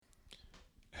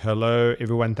Hello,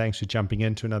 everyone. Thanks for jumping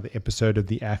into another episode of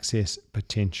the Access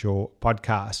Potential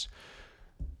podcast.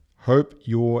 Hope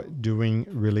you're doing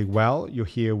really well. You're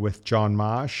here with John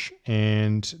Marsh,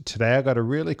 and today I got a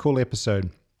really cool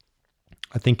episode.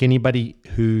 I think anybody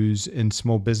who's in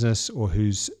small business or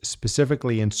who's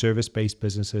specifically in service-based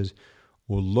businesses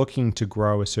or looking to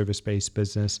grow a service-based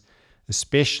business,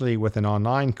 especially with an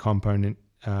online component,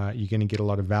 you're going to get a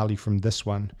lot of value from this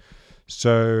one.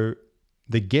 So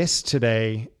the guest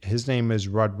today, his name is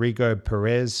Rodrigo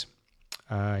Perez.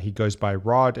 He goes by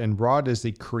Rod, and Rod is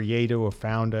the creator or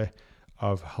founder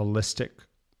of Holistic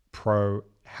Pro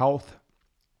Health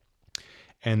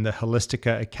and the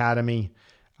Holistica Academy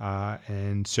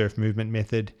and Surf Movement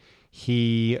Method.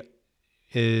 He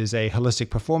is a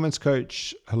holistic performance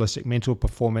coach, holistic mental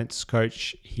performance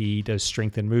coach. He does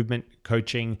strength and movement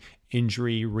coaching,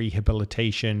 injury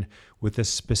rehabilitation with a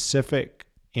specific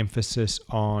emphasis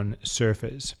on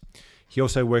surfers. He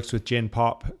also works with Gen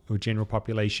Pop or general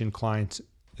population clients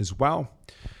as well.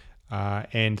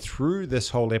 And through this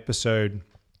whole episode,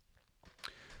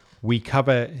 we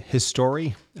cover his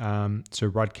story. So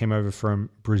Rod came over from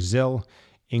Brazil.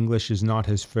 English is not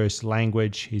his first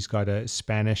language. He's got a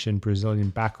Spanish and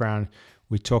Brazilian background.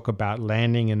 We talk about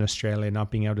landing in Australia,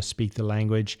 not being able to speak the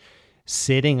language,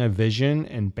 setting a vision,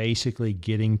 and basically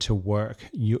getting to work.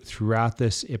 Throughout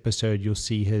this episode, you'll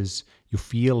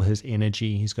feel his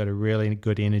energy. He's got a really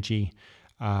good energy.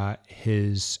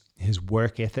 His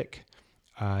work ethic,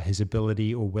 his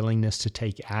ability or willingness to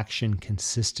take action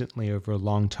consistently over a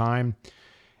long time.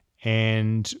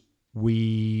 And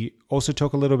we also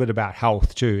talk a little bit about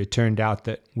health too. It turned out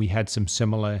that we had some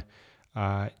similar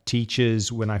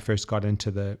teachers when I first got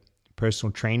into the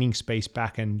personal training space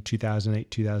back in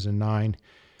 2008, 2009.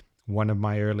 One of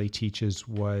my early teachers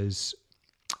was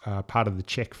part of the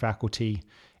Czech faculty.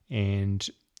 And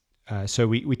so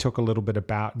we talk a little bit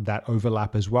about that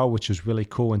overlap as well, which was really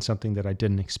cool and something that I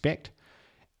didn't expect.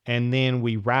 And then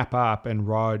we wrap up and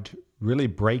Rod really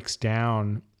breaks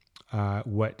down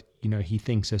what he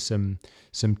thinks are some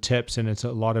tips, and it's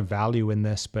a lot of value in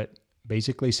this, but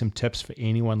basically some tips for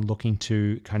anyone looking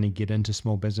to kind of get into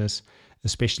small business,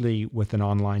 especially with an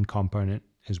online component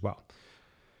as well.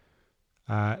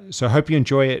 So I hope you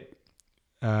enjoy it.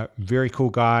 Very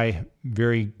cool guy,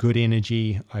 very good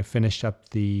energy. I finished up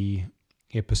the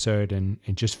episode and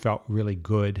just felt really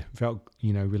good, felt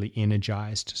really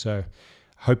energized. So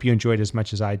hope you enjoyed as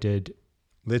much as I did.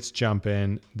 Let's jump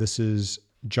in. This is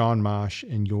John Marsh,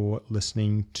 and you're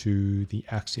listening to the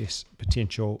Access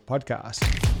Potential podcast.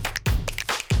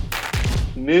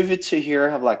 Moved to here,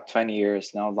 I have like 20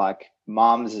 years now. Like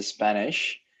mom's is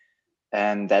Spanish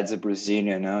and dad's a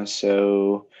Brazilian,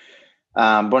 So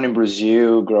born in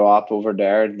Brazil, grew up over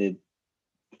there, did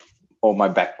all my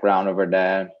background over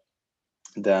there,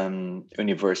 then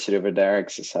university over there,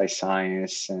 exercise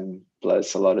science, and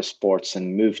plus a lot of sports,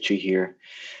 and moved to here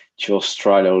to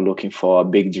Australia looking for a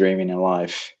big dream in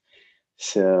life.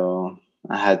 So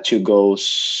I had two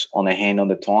goals on the hand on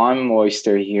the time, or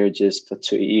stay here just for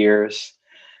 2 years.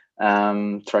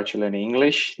 Try to learn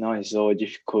English. It's always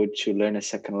difficult to learn a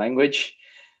second language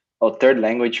or third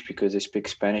language because I speak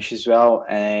Spanish as well,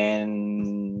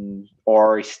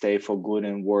 or stay for good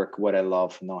and work what I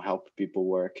love, help people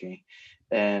working.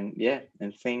 And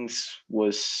things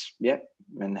was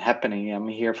and happening. I'm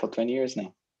here for 20 years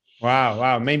now.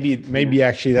 Wow. Maybe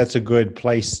actually that's a good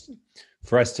place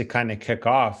for us to kind of kick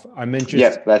off. I'm interested.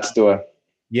 Yeah, let's do it.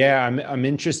 Yeah, I'm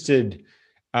interested.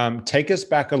 Take us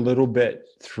back a little bit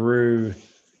through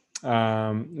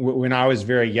when I was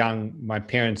very young. My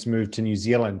parents moved to New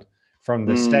Zealand from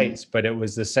the States, but it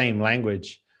was the same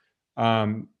language.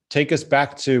 Take us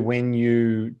back to when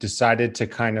you decided to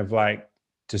kind of like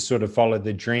to sort of follow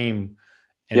the dream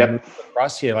and move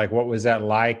across here. Like, what was that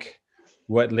like?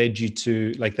 What led you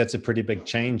to, like, that's a pretty big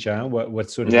change, huh? What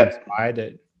sort of inspired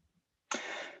it?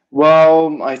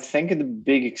 Well, I think the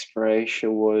big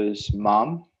inspiration was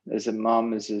mom.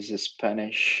 Mom is a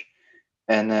Spanish,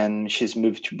 and then she's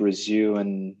moved to Brazil,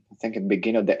 and I think at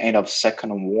the end of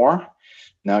Second War.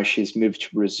 Now she's moved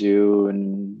to Brazil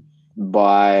and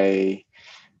by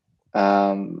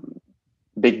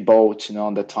big boats.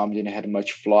 On the time didn't have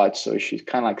much flight, so she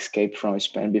kind of like escaped from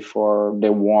Spain before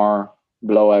the war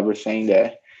blow everything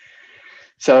there.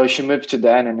 So she moved to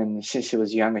that, and then since she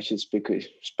was young, she speak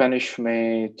Spanish for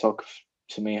me, talk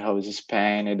to me how is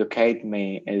Spain, educate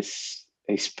me as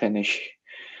a Spanish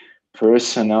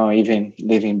person, even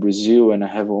living in Brazil, and I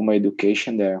have all my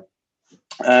education there.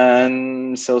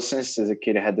 And so since as a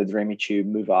kid, I had the dream to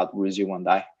move out Brazil one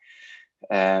day,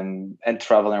 and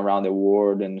traveling around the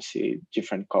world and see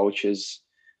different cultures.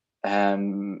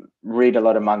 read a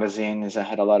lot of magazines.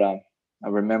 I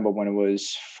remember when I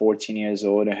was 14 years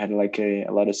old, I had like a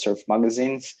lot of surf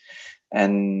magazines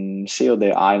and see all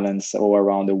the islands all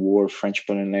around the world, French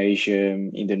Polynesia,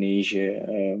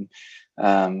 Indonesia,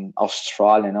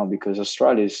 Australia now, because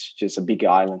Australia is just a big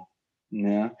island.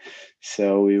 Yeah.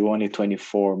 So we only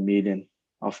 24 million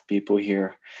of people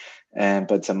here,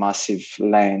 but it's a massive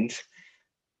land.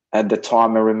 At the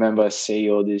time, I remember I see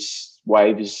all these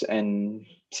waves and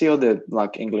see all the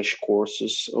like English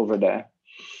courses over there.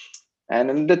 And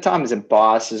in the times and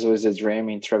passes was a dream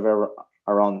in travel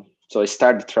around. So I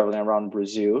started traveling around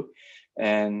Brazil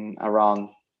and around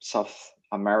South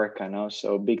America now.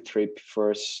 So big trip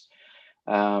first.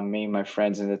 Me and my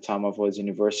friends in the time of was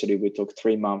university, we took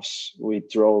 3 months. We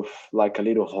drove like a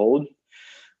little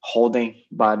holding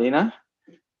Barina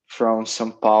from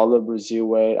Sao Paulo, Brazil,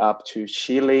 way up to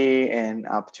Chile and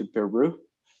up to Peru.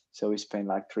 So we spent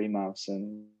like 3 months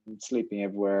and sleeping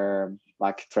everywhere,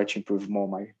 like try to improve more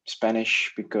my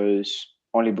Spanish because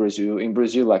only Brazil in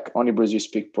Brazil, like only Brazil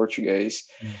speak Portuguese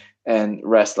Mm. and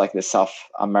rest like the South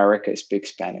America speak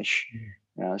Spanish.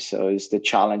 Mm. So it's the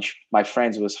challenge. My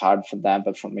friends was hard for them,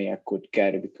 but for me I could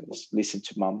get it because listen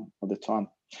to mom all the time.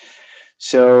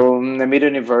 So in the mid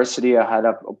university, I had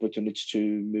an opportunity to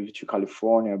move to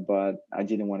California, but I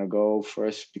didn't want to go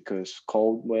first because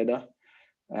cold weather.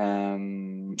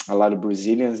 A lot of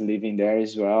Brazilians living there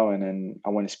as well, and then I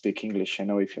want to speak English. I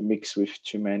know if you mix with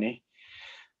too many,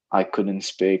 I couldn't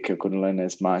speak. I couldn't learn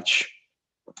as much.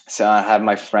 So I had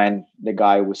my friend, the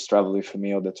guy who was traveling with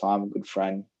me all the time, a good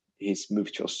friend. He's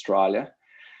moved to Australia.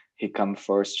 He come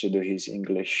first to do his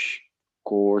English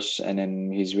course, and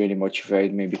then he's really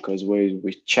motivated me because we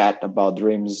chat about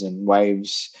dreams and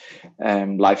waves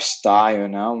and lifestyle,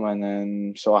 and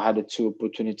then so I had the two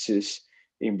opportunities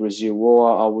in Brazil,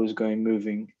 or I was going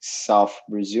moving South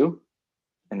Brazil,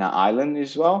 an island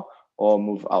as well, or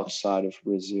move outside of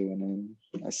Brazil. And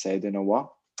then I said, you know what,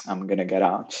 I'm gonna get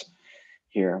out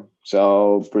here.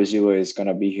 So Brazil is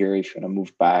gonna be here. If you wanna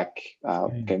move back,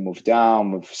 Mm. can move down,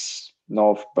 move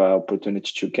north, but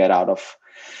opportunity to get out of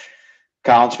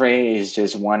country is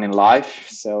just one in life.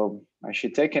 So I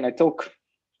should take and I took.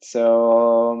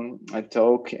 So I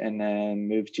took and then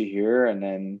moved to here and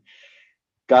then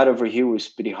got over here was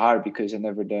pretty hard because I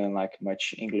never done like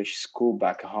much English school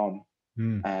back home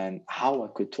Mm. and how I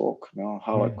could talk,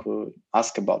 how I Mm. could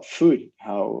ask about food,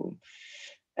 how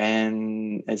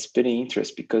and it's pretty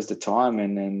interesting because the time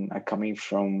and then I coming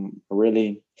from a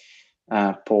really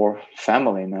poor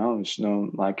family now. It's no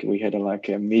like we had like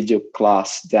a middle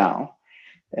class down,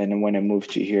 and when I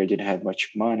moved to here, I didn't have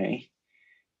much money,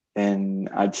 and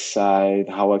I decided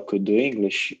how I could do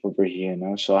English over here.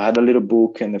 So I had a little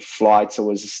book and the flights I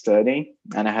was studying,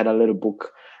 and I had a little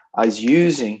book I was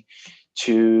using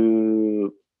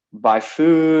to buy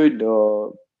food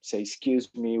or say, excuse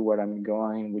me, where I'm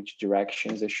going, which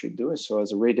directions I should do. So I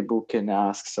was read the book and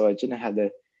ask. So I didn't have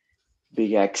the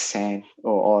big accent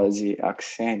or Aussie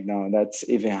accent. No, that's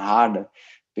even harder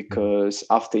Mm. because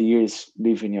after years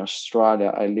living in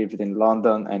Australia, I lived in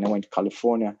London and I went to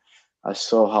California. I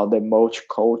saw how the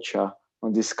multicultural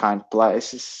on these kind of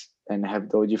places and have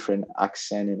those different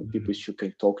accent and people Mm. who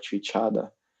can talk to each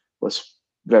other was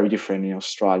very different in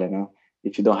Australia. No,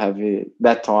 if you don't have it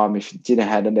that time, if you didn't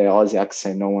have the Aussie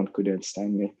accent, no one could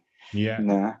understand me. Yeah.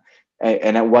 No,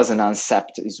 and it wasn't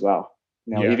accepted as well.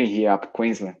 Yeah. Even here up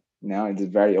Queensland, it's a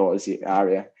very Aussie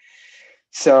area.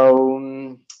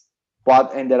 So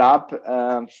what ended up,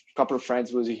 a couple of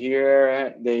friends was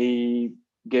here. They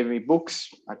gave me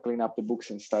books. I clean up the books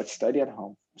and start study at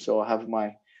home. So I have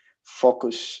my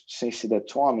focus since that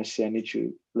time. I say I need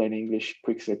to learn English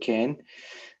quick as I can,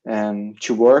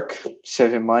 to work,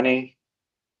 saving money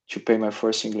to pay my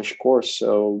first English course.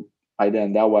 So I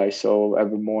done that way. So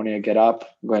every morning I get up,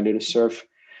 go and do the surf,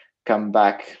 come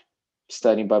back,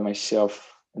 studying by myself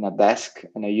in a desk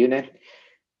in a unit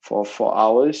for 4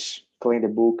 hours, clean the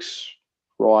books,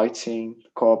 writing,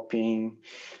 copying,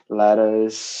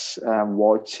 letters,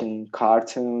 watching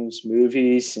cartoons,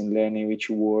 movies, and learning which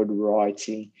word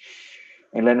writing.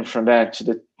 And learning from that to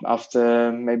the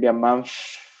after maybe a month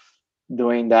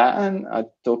doing that, and I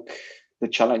took the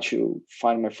challenge to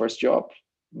find my first job.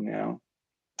 You know,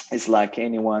 it's like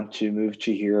anyone to move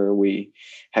to here, we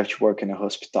have to work in a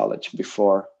hospitality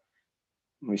before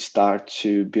we start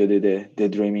to build the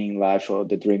dreaming life or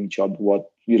the dream job,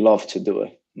 what you love to do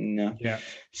it. Yeah.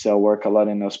 So I work a lot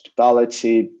in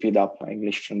hospitality, picked up my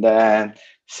English from that,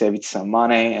 saved some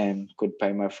money and could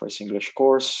pay my first English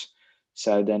course.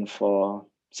 So then for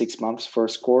 6 months,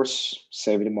 first course,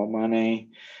 saved more money,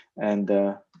 and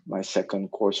my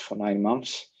second course for 9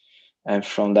 months. And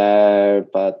from there,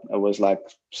 but I was like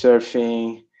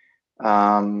surfing,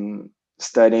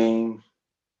 studying,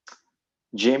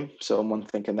 gym. So one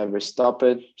thing I never stop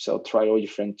it. So try all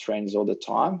different trends all the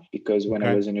time, because when I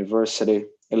Okay. was in university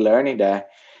learning that,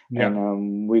 Yeah.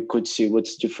 and we could see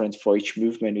what's different for each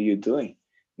movement you're doing.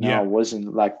 Now Yeah. it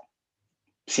wasn't like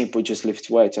simple just lift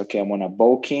weights. Okay, I'm on a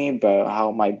bulking, but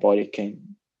how my body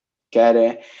can get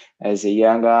it. As a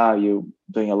younger, you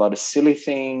doing a lot of silly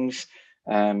things,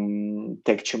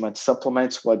 take too much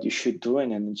supplements, what you should do,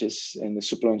 and just in the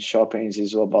supplement shopping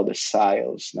is all about the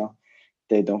sales. No,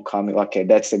 they don't come in, okay,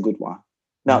 that's a good one.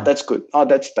 No, Mm. that's good. Oh,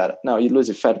 that's better. No, you lose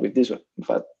the fat with this one.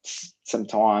 But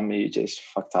sometimes you just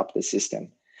fucked up the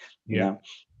system, you Yeah. know,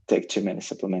 take too many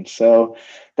supplements. So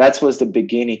that was the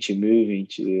beginning to move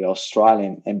into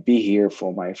Australia and be here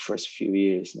for my first few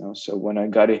years. So when I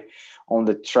got it on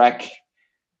the track,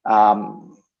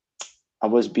 um, I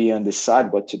was being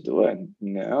undecided what to do, and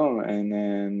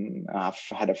then I've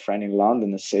had a friend in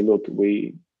London that say, "Look,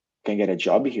 we can get a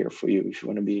job here for you if you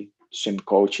want to be swim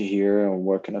coach here or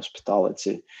work in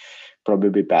hospitality. Probably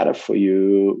be better for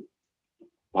you.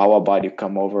 How about you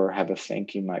come over, have a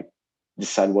think, you might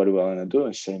decide what you want to do."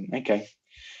 And say, "Okay."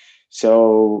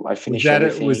 So I Was finished that a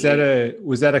everything was that here. a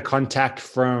was that a contact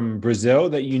from Brazil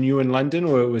that you knew in London,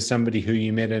 or it was somebody who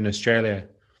you met in Australia?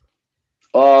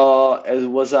 It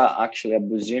was actually a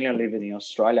Brazilian living in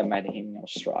Australia. I met him in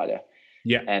Australia,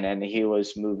 Yeah. and then he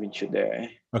was moving to there.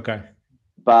 Okay.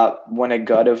 But when I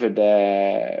got over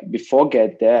there, before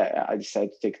get there, I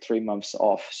decided to take 3 months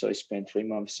off. So I spent 3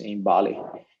 months in Bali,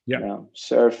 Yeah.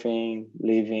 surfing,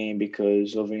 living,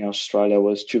 because over in Australia I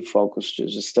was too focused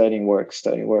just studying work,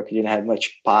 studying work. I didn't have much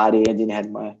party. I didn't have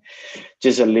my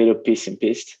just a little piece and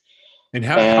piece. And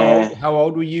how how And old, how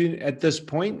old were you at this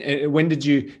point? When did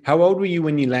you? How old were you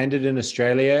when you landed in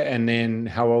Australia? And then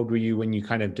how old were you when you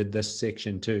kind of did this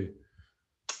section too?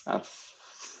 uh,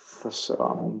 so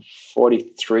I'm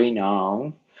 43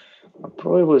 now. I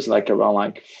probably was like around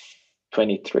like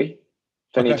 23,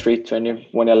 Okay. 20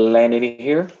 when I landed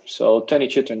here. So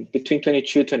 22, 20, between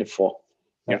 22, 24,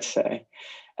 Yeah. let's say.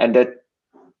 And that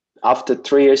after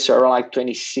 3 years, so around like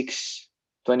 26,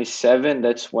 27,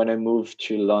 that's when I moved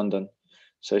to London.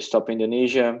 So I stopped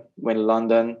Indonesia, went to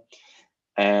London.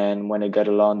 And when I got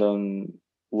to London,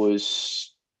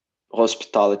 was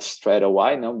hospitality straight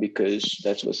away, no, because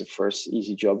that was the first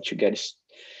easy job to get.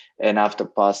 And after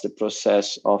pass the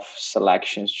process of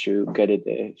selections to get it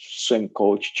a swim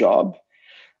coach job,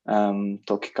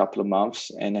 took a couple of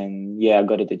months, and then I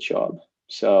got it the job.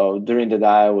 So during the day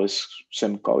I was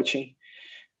swim coaching,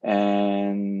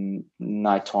 and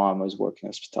nighttime I was working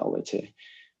hospitality.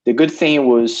 The good thing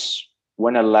was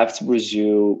when I left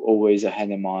Brazil, always I had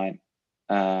in mind,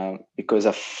 because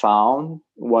I found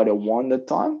what I want at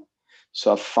the time.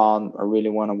 So I found I really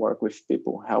want to work with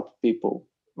people, help people,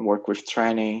 work with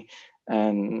training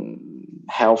and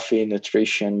healthy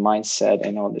nutrition, mindset,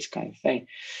 and all this kind of thing.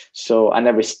 So I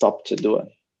never stopped to do it.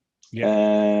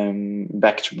 Yeah.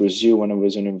 Back to Brazil when I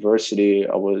was in university,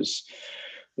 I was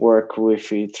work with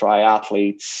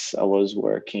triathletes. I was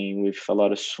working with a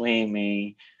lot of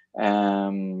swimming,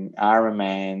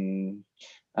 Ironman,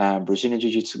 Brazilian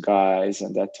Jiu-Jitsu guys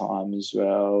at that time as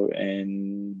well,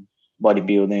 and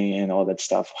bodybuilding and all that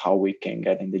stuff. How we can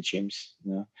get in the gyms.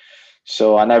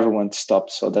 So I never went to stop.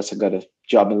 So that's I got a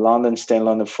job in London, stay in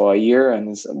London for a year, and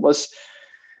it was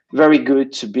very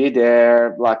good to be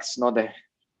there. Like it's not a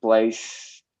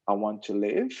place I want to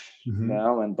live Hmm.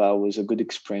 now, and that was a good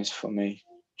experience for me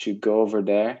to go over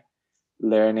there,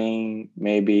 learning.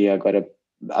 Maybe I got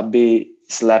a big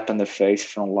slap in the face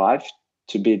from life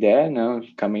to be there.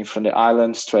 Coming from the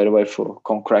island straight away for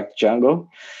concrete jungle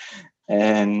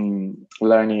and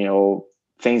learning all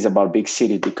things about big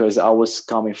city, because I was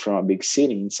coming from a big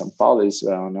city in São Paulo as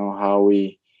well. How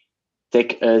we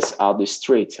take us out the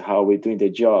street, how we're doing the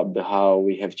job, how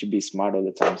we have to be smart all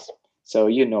the time. So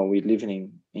we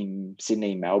living in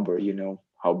Sydney, Melbourne.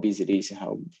 How busy it is and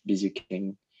how busy you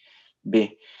can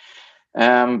be.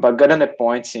 But got on a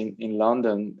point in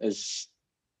London is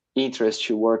interest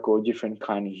to work with different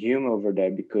kind of human over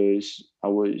there, because I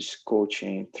was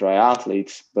coaching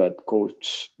triathletes, but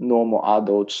coach normal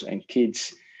adults and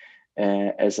kids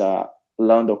as a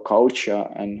London culture,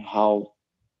 and how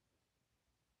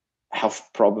health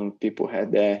problem people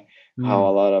had there, how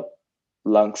a Mm. lot of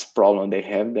lungs problem they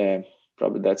have there.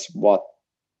 Probably that's what,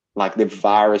 like, the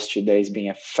virus today is being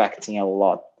affecting a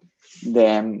lot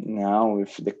them now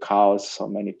with the cows. So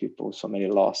many people, so many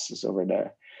losses over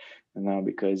there.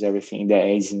 Because everything there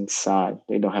is inside.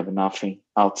 They don't have nothing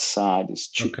outside. It's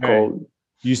too Okay. cold.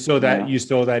 Yeah. You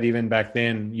saw that even back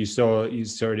then. You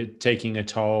started taking a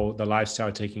toll, the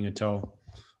lifestyle taking a toll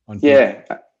on people. Yeah,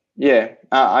 yeah,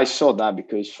 I saw that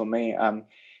because for me,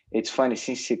 it's funny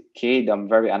since a kid, I'm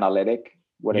very analytic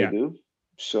what I Yeah. do.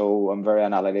 So I'm very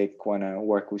analytic when I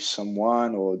work with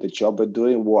someone or the job I'm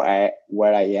doing,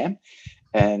 where I am,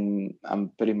 and I'm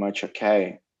pretty much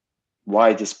okay.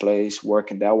 Why this place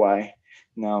working that way?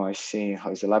 Now I see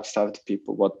how's the lifestyle of the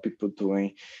people, what people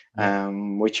doing, Yeah.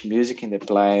 which music in they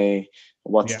play,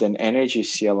 what's Yeah. the energy you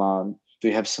see around. Do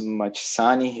you have so much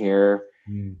sunny here?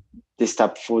 Mm. This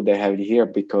type of food they have here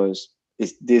because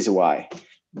it's this why,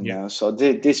 Yeah. so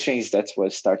these things, that's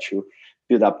what start to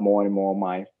build up more and more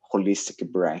my holistic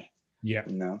brain, Yeah.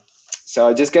 so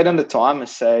I just get on the time and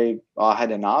say, oh, I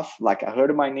had enough, like I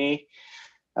hurt my knee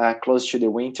close to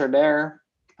the winter there.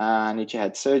 I need to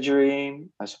had surgery.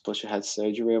 I supposed to had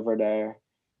surgery over there.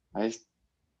 I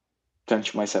turned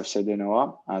to myself, said, you know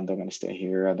what, I'm not gonna stay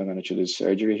here, I'm not gonna do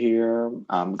surgery here,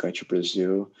 I'm going to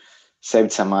Brazil,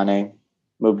 saved some money,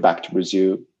 moved back to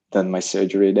Brazil, done my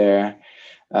surgery there,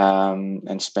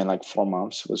 and spent like 4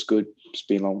 months. It was good. It's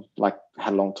been long, like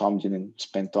had a long time. Didn't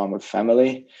spend time with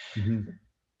family. Mm-hmm.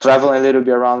 Traveling a little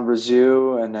bit around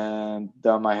Brazil and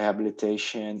done my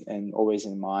rehabilitation. And always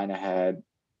in mind, I had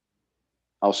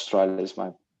Australia as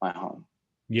my home.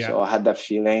 Yeah. So I had that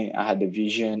feeling, I had the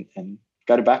vision, and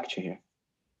got it back to here.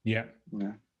 Yeah.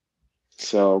 Yeah.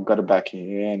 So got it back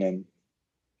here, and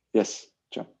yes,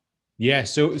 John. Yeah.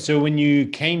 So when you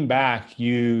came back,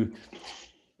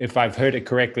 if I've heard it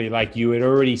correctly, like you had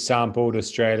already sampled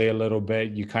Australia a little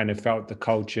bit. You kind of felt the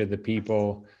culture, the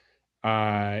people.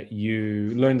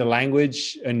 You learned the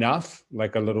language enough,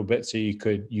 like a little bit, so you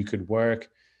could work.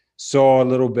 Saw a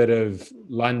little bit of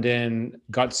London,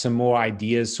 got some more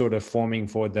ideas sort of forming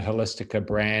for the Holistica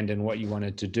brand and what you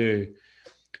wanted to do.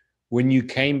 When you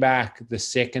came back the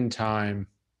second time,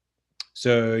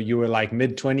 so you were like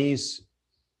mid-20s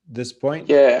this point?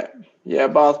 Yeah, yeah,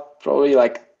 about probably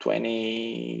like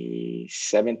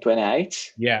 27,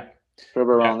 28, Yeah.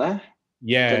 probably Yeah. around there.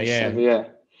 Yeah. Yeah. 27, yeah.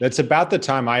 That's about the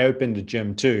time I opened a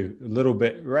gym too, a little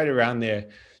bit right around there.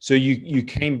 So you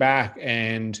came back,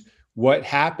 and what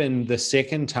happened the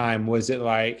second time? Was it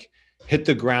like hit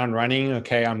the ground running?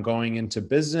 Okay, I'm going into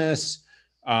business.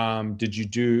 Did you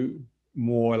do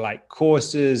more like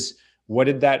courses? What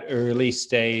did that early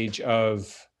stage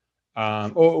of,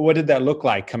 or what did that look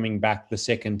like coming back the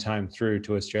second time through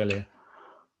to Australia?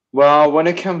 Well, when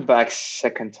I came back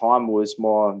second time was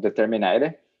more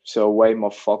determined, so way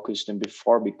more focused than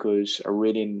before because I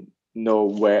really know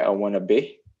where I want to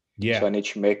be. So Yeah, I need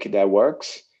to make that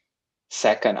works.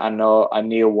 Second, I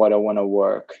knew what I want to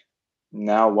work.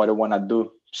 Now what I want to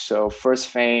do. So first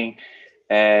thing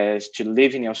is to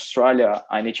live in Australia,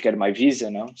 I need to get my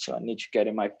visa now. So I need to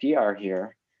get my PR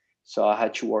here. So I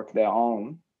had to work there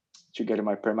on to get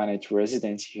my permanent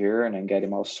residence here and then get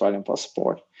my Australian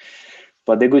passport.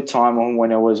 But the good time on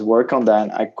when I was working on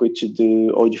that, I could to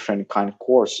do all different kind of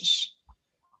courses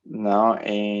now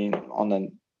and on a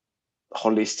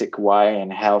holistic way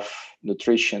and health,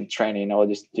 nutrition, training, all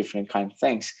these different kind of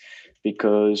things.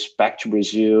 Because back to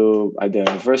Brazil, I did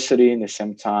university. In the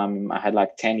same time, I had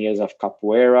like 10 years of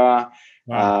capoeira.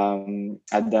 wow,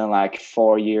 I'd done like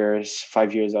 4 years,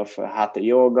 5 years of hatha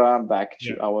yoga.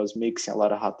 yeah, I was mixing a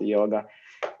lot of hatha yoga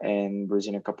and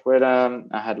Brazilian capoeira.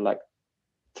 I had like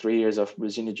 3 years of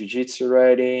Brazilian jiu-jitsu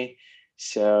already.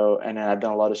 So, and then I've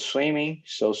done a lot of swimming.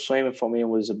 So swimming for me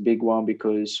was a big one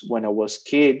because when I was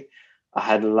kid, I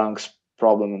had a lungs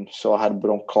problem. So I had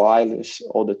bronchitis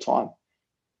all the time.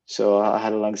 So I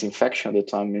had a lungs infection at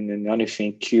the time. And then the only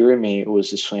thing curing me was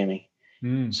the swimming.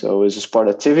 mm, So it was a sport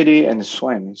activity and the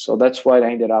swimming. So that's why I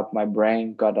ended up, my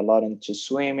brain got a lot into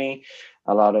swimming,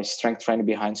 a lot of strength training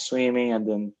behind swimming, and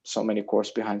then so many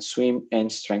courses behind swim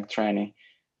and strength training,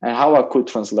 and how I could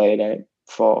translate it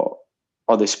for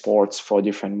other sports for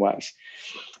different ways.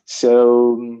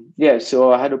 So yeah,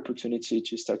 so I had opportunity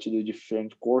to start to do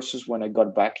different courses when I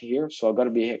got back here. So I got to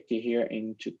be here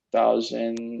in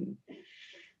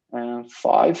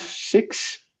 2005,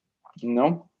 six,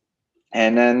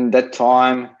 and then that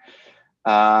time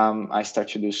I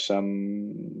started to do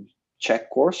some Czech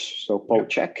course, so yeah, Paul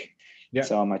Czech. yeah.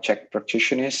 So I'm a Czech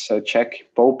practitioner. So Czech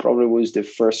Paul probably was the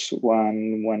first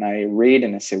one when I read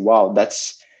and I say, wow,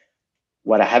 that's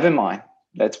what I have in mind.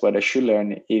 That's what I should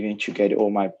learn, even to get all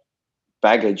my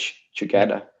baggage Yeah.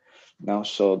 together.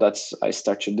 So that's I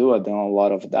start to do. I've done a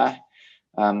lot of that.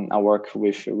 I work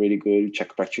with really good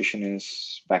Czech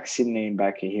practitioners back Sydney,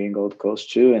 back here in Gold Coast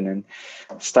too, and then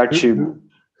start Who, to who,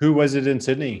 who was it in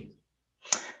Sydney?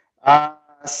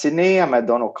 Sydney. I'm at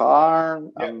Donald Carr.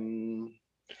 Yeah.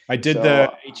 I did the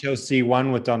So, HLC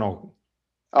one with Donald.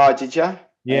 oh, did you?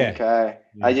 Yeah. Okay.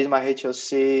 I Yeah. did my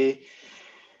HLC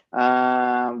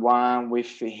one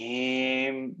with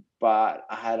him, but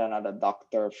I had another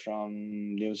doctor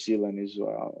from New Zealand as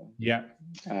well. Yeah.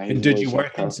 He And did you was a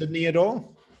work in perfect. Sydney at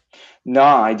all? No,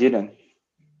 I didn't.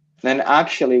 And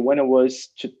actually, when it was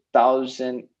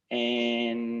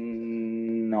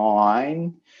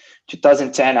 2009,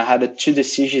 2010, I had two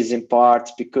decisions in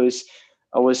part because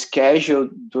I was casual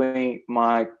doing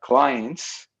my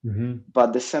clients, Mm-hmm. but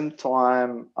at the same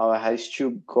time, I had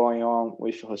still going on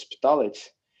with hospitality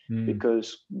Mm. because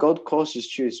Gold Coast is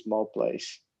still a small place,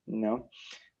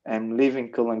 and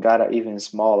living Coolangatta even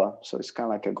smaller. So it's kind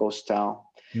of like a ghost town.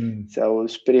 Mm. So it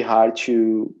was pretty hard to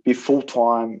be full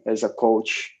time as a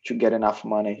coach to get enough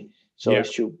money. So I Yeah.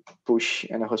 was to push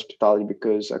in the hospitality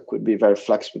because I could be very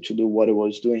flexible to do what I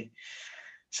was doing.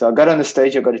 So I got on the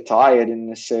stage, I got tired, and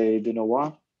I said, you know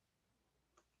what?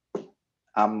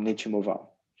 I need to move on.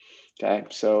 Okay.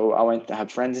 So I went to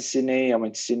have friends in Sydney. I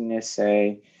went to Sydney and say,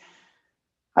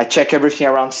 I check everything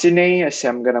around Sydney. I say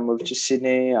I'm gonna move to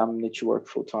Sydney. I need to work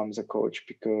full time as a coach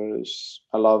because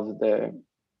I love the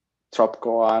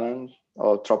tropical island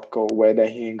or tropical weather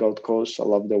here in Gold Coast. I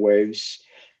love the waves,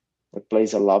 the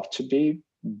place I love to be.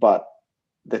 But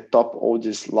the top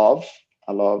audience love,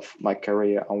 I love my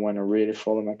career. I want to really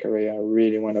follow my career. I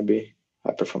really want to be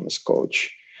a performance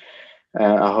coach,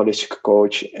 a holistic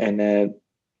coach. And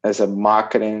as a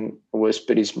marketing was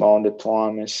pretty small at the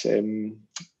time. And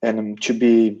and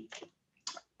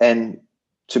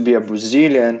to be a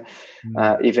Brazilian,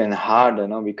 Mm. even harder,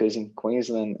 no? Because in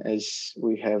Queensland, as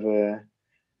we have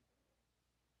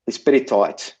it's pretty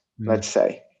tight, let's Mm. say.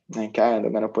 Okay, I'm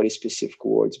not gonna put specific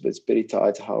words, but it's pretty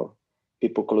tight how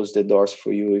people close the doors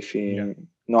for you if Yeah. you're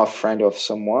not a friend of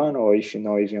someone or if you're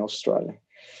not even Australia.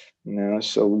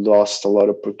 So lost a lot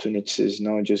of opportunities,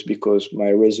 not just because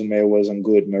my resume wasn't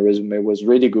good. My resume was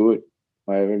really good.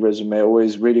 My resume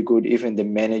was really good. Even the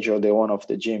manager, the owner of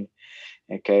the gym,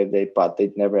 okay, but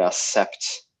they never accept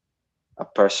a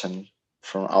person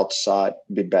from outside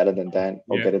be better than them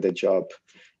or Yeah. get the job.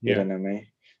 You Yeah. know what I mean?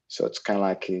 So it's kind of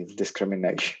like a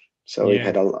discrimination. So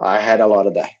Yeah. I had a lot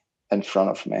of that in front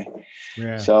of me.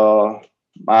 Yeah. So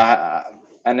I,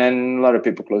 and then a lot of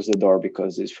people closed the door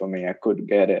because it's for me. I could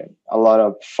get it a lot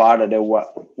of farther than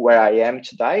where I am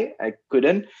today. I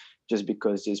couldn't just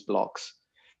because these blocks.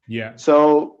 Yeah. So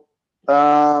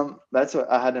that's what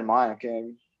I had in mind. Okay,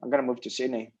 I'm gonna move to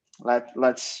Sydney.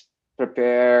 Let's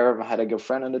prepare. I had a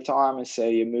girlfriend at the time and say,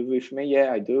 "You move with me?"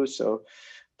 Yeah, I do. So,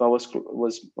 but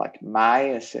was like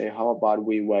May. I say, "How about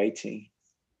we waiting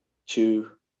to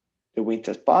the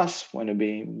winter pass? When it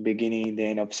be beginning the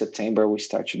end of September, we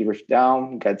start to drift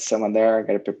down. Get someone there.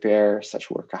 Got to prepare. Start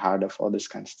to work hard of all this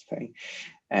kind of thing,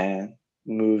 and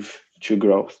move to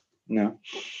growth." No,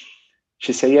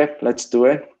 she said, "Yeah, let's do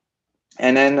it."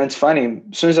 And then it's funny.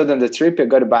 As soon as I done the trip, I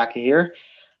got back here.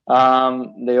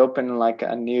 They opened like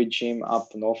a new gym up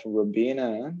north of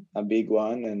Robina, a big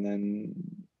one, and then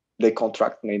they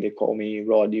contract me. They call me,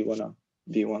 Rod, do you wanna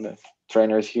be one of the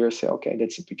trainers here? I say, okay,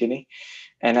 that's the beginning.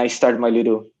 And I started my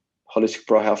little holistic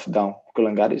pro health down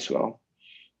Coolangatta as well.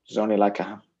 It's only like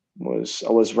I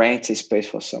was renting space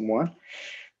for someone.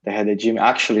 They had a gym.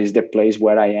 Actually, is the place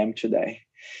where I am today.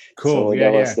 Cool. So Yeah.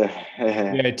 that was Yeah. the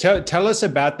Yeah. Tell us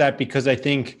about that, because I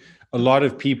think a lot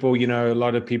of people, a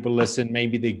lot of people listen,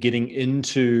 maybe they're getting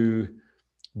into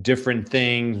different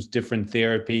things, different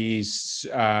therapies,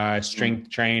 strength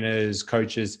trainers,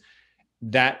 coaches,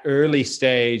 that early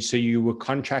stage. So you were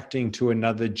contracting to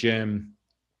another gym.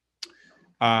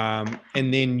 And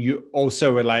then you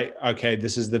also were like, okay,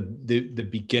 this is the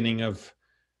beginning of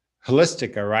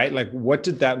Holistica, right? Like, what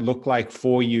did that look like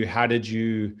for you? How did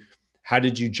you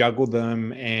juggle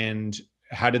them, and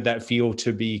how did that feel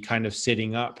to be kind of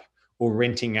setting up or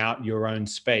renting out your own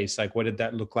space? Like, what did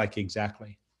that look like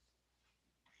exactly?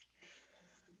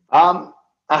 Um,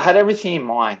 I had everything in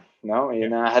mind, Yeah.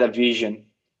 and I had a vision,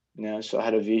 so I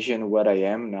had a vision of what I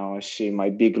am now. I see my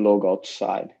big logo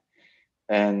outside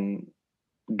and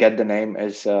get the name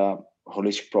as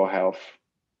Holistic Pro Health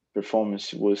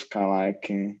Performance was kind of like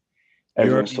You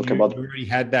everyone's already talking knew, about. you already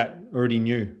had that, already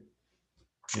knew.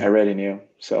 I Yeah. already knew,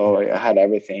 so Yeah. I had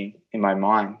everything in my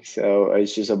mind. So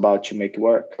it's just about to make it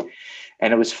work.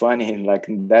 And it was funny, like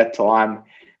in that time,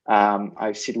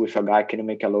 I sit with a guy, can you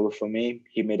make a logo for me?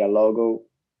 He made a logo,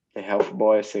 the health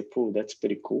boy. I said, "Cool, that's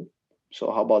pretty cool.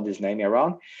 So how about this name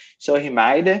around?" So he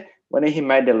made it. When he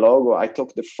made the logo, I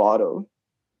took the photo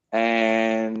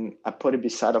and I put it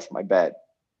beside of my bed.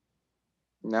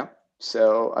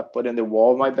 So I put it in the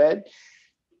wall of my bed.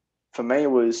 For me,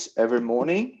 it was every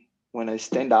morning when I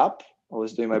stand up, I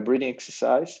was doing my breathing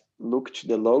exercise, look to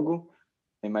the logo,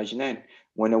 imagining.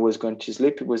 When I was going to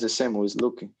sleep, it was the same. I was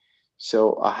looking.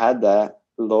 So I had that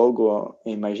logo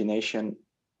imagination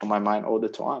on my mind all the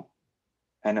time.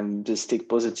 And I'm just stick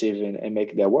positive and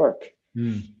make that work,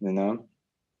 you know?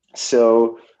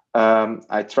 So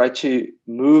I try to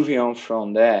move on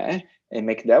from there and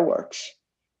make that works.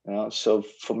 You know? So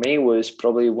for me, it was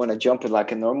probably when I jumped in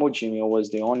like a normal gym, I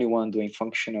was the only one doing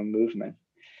functional movement.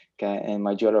 Okay, and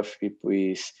majority of people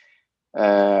is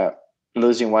uh,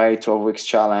 losing weight, 12 weeks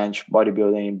challenge,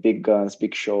 bodybuilding, big guns,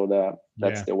 big shoulder.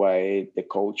 That's the way the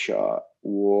culture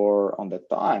were on the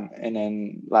time. And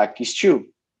then like it's true,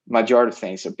 majority of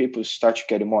things. So people start to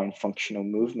get more in functional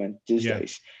movement these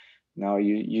days. Now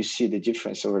you see the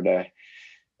difference over there.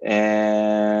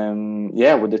 And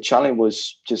yeah, well, the challenge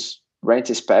was just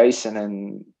rent a space, and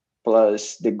then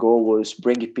plus the goal was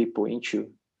bringing people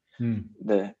into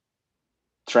the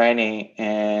training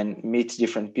and meet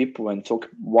different people and talk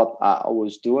what I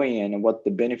was doing and what the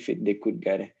benefit they could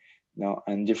get,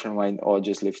 and different way, or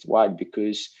just lift wide,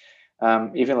 because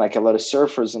even like a lot of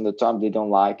surfers on the time, they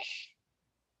don't like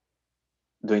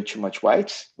doing too much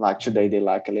weight. Like today, they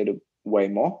like a little way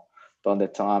more. But on the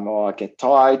time, I get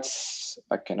tight,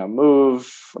 I cannot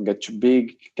move, I get too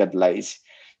big, get lazy.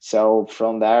 So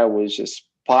from there was just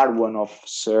part one of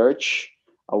search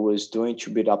I was doing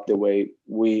to build up the way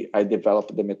I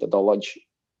developed the methodology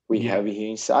we have here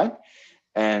inside,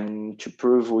 and to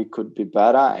prove we could be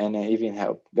better, and even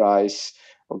help guys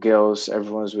or girls,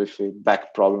 everyone's with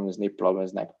back problems, knee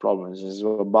problems, neck problems. It's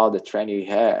about the training you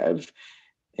have,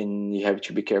 and you have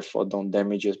to be careful, don't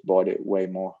damage your body way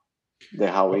more than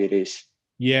how it is.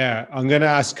 Yeah, I'm going to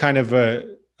ask kind of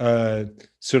a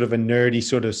sort of a nerdy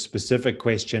sort of specific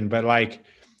question, but like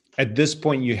at this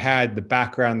point you had the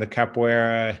background, the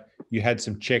capoeira, you had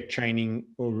some Czech training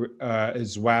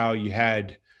as well. You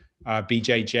had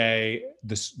BJJ,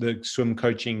 the swim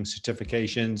coaching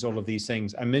certifications, all of these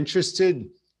things. I'm interested,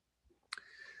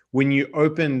 when you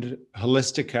opened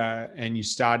Holistica and you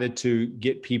started to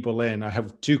get people in, I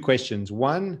have two questions.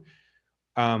 One,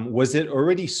 was it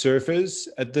already surfers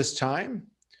at this time?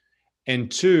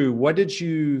 And two, what did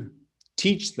you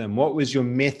teach them? What was your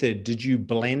method? Did you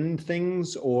blend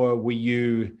things, or would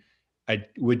you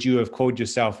have called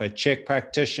yourself a Czech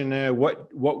practitioner?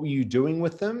 What were you doing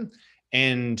with them?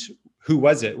 And who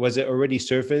was it? Was it already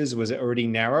surfers? Was it already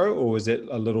narrow, or was it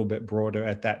a little bit broader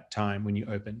at that time when you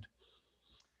opened?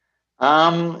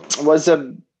 Was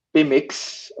a big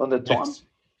mix on the time.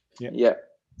 Yes. Yeah.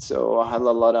 So I had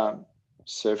a lot of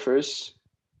surfers,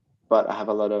 but I have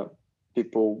a lot of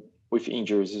people with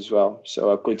injuries as well.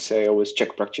 So I could say I was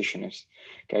Czech practitioners,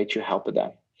 okay, to help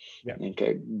them. Yeah.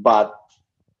 Okay. But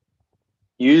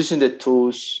using the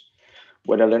tools,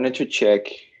 what I learned to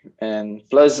Czech, and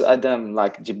plus I done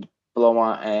like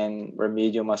diploma and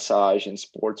remedial massage and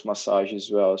sports massage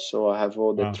as well. So I have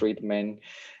all the treatment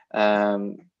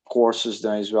courses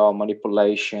done as well,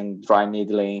 manipulation, dry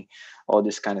needling, all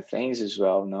these kind of things as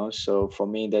well. No, so for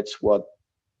me, that's what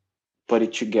put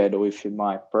it together with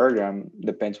my program.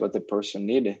 Depends what the person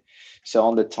needed. So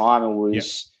on the time, it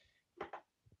was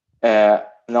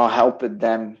not helping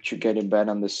them to get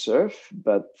better on the surf,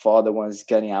 but for the ones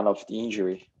getting out of the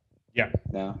injury. Yeah.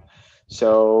 Yeah.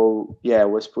 So yeah, I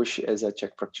was pushed as a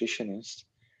Czech practitioner.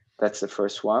 That's the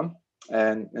first one.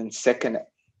 And second,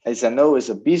 as I know, as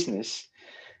a business,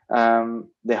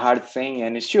 the hard thing,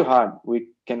 and it's too hard, we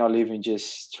cannot live in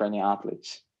just training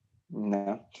athletes.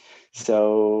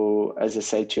 So as I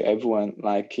say to everyone,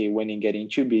 like when you get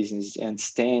into business and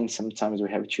stand, sometimes we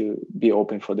have to be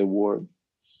open for the world,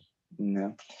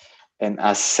 and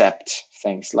accept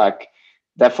things. Like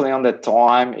definitely on the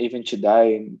time, even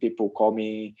today, people call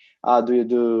me, do you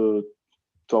do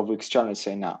 12 weeks challenge?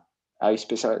 Say no. I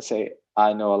especially say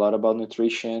I know a lot about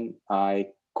nutrition. I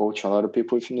coach a lot of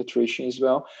people with nutrition as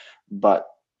well, but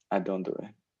I don't do it.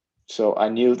 So I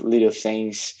knew little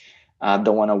things. I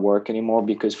don't want to work anymore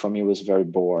because for me it was very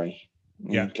boring.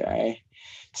 Yeah. Okay.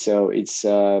 So it's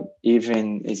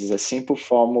even it's a simple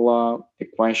formula,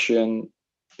 equation.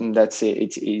 And that's it.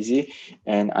 It's easy.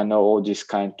 And I know all this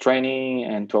kind of training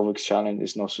and 12 weeks challenge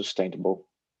is not sustainable.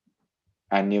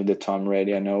 I knew the time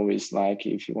ready. I know it's like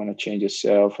if you want to change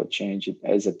yourself or change it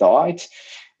as a diet,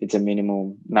 it's a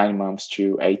minimum 9 months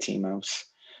to 18 months.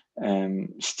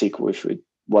 Stick with it,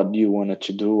 what you wanted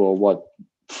to do or what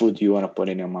food you want to put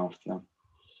in your mouth now.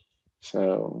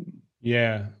 So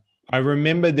yeah, I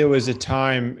remember there was a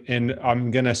time, and I'm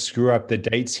going to screw up the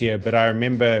dates here, but I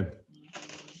remember,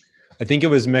 I think it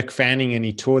was Mick Fanning, and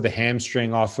he tore the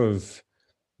hamstring off of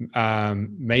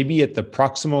maybe at the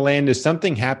proximal end or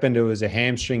something happened. It was a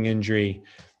hamstring injury.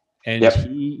 and Yep.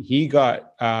 he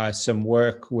got some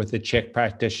work with a Czech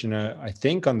practitioner, I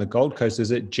think on the Gold Coast.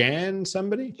 Is it Jan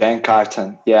somebody? Jan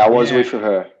Carton. Yeah, I was Yeah. with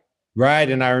her. Right.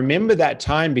 And I remember that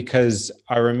time because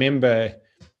I remember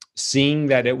seeing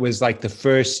that it was like the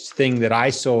first thing that I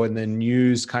saw in the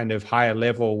news kind of higher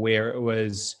level where it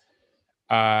was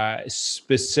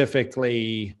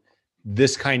specifically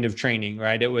this kind of training,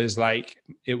 right? It was like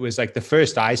the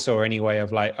first I saw anyway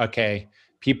of like, okay,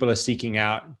 people are seeking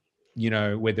out,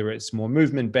 whether it's more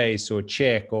movement based or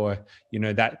Czech or,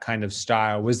 that kind of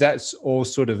style. Was that all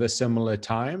sort of a similar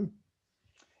time?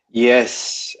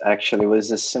 Yes, actually, it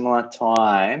was a similar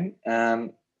time.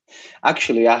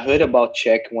 Actually, I heard about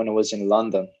Czech when I was in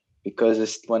London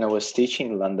because when I was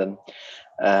teaching in London,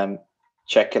 um,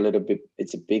 Czech a little bit.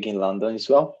 It's big in London as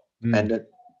well, Mm. and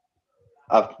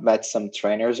I've met some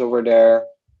trainers over there,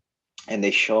 and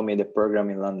they show me the program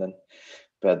in London.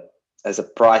 But as a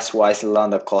price wise,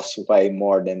 London costs way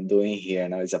more than doing here.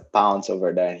 Now it's a pounds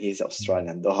over there. He's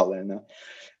Australian dollar.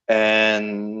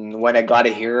 And when I got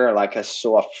here, like I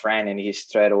saw a friend and he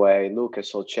straight away, look, I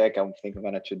saw Czech. I'm thinking I'm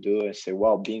gonna to do it. I say,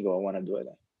 well, bingo, I want to do it.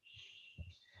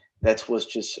 That was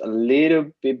just a little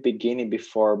bit beginning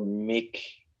before Mick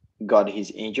got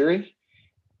his injury.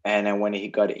 And then when he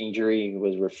got injury, he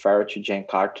was referred to Jan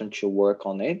Carton to work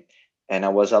on it. And I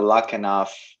was lucky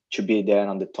enough to be there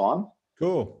on the time.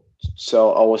 Cool.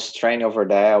 So I was training over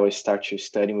there. I was start to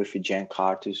studying with Jan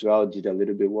Carton as well. Did a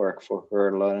little bit work for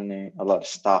her, learning a lot of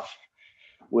stuff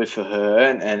with her,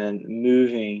 and then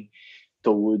moving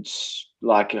towards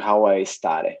like how I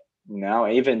started.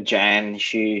 Even Jan,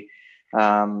 she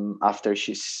after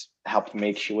she's helped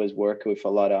make, she was working with a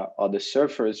lot of other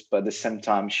surfers, but at the same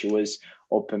time she was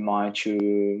open mind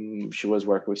to, she was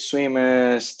working with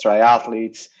swimmers,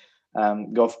 triathletes,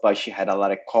 golf, but she had a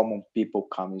lot of common people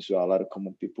come as well, a lot of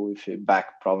common people with a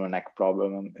back problem, neck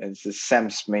problem. It's the same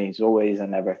as me, it's always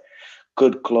and never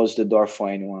could close the door for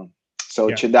anyone. So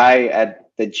Yeah. today at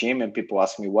the gym, and people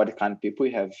ask me what kind of people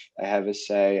you have, I have a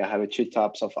say I have two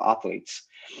types of athletes.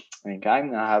 Okay,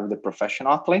 I have the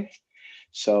professional athlete,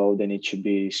 so they need to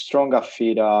be stronger,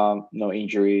 fitter, no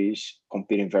injuries,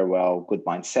 competing very well, good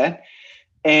mindset.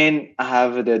 And I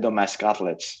have the domestic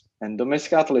athletes, and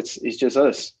domestic athletes is just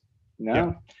us. You Yeah.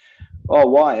 know, oh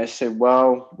why? I said,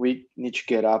 well, we need to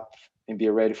get up and be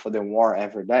ready for the war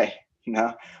every day. You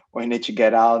know, we need to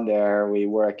get out there. We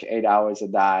work 8 hours a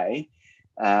day.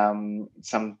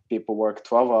 Some people work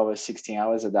 12 hours, 16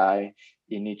 hours a day.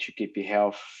 You need to keep your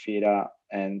health fitter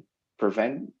and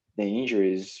prevent the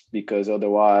injuries, because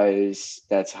otherwise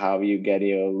that's how you get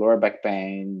your lower back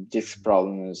pain, disc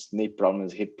problems, knee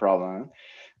problems, hip problem,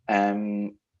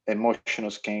 and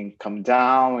emotions can come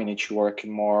down. We need to work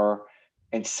more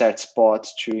in set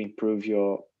spots to improve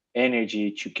your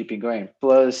energy to keep it going.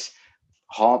 Plus,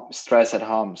 home stress at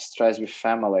home, stress with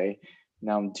family.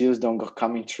 Now, deals don't go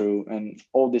coming through, and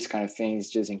all these kind of things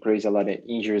just increase a lot of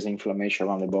injuries, inflammation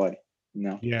around the body.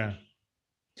 Yeah.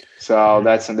 So Yeah.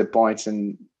 that's on the points,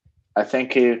 and I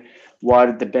think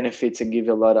what the benefits I give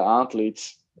a lot of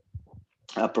athletes,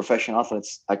 professional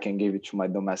athletes, I can give it to my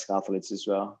domestic athletes as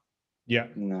well. Yeah.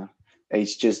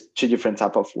 It's just two different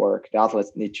type of work. The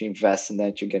athletes need to invest in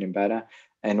that to getting better,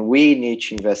 and we need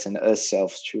to invest in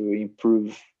ourselves to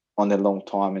improve on the long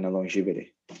term and the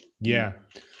longevity. Yeah.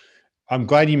 I'm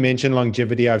glad you mentioned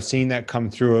longevity. I've seen that come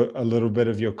through a little bit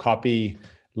of your copy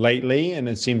lately, and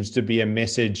it seems to be a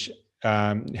message,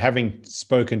 having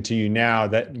spoken to you now,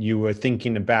 that you were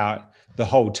thinking about the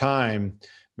whole time,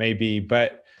 maybe.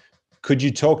 But could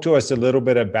you talk to us a little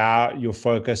bit about your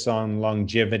focus on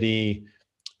longevity,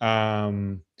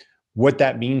 what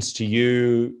that means to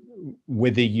you,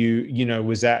 whether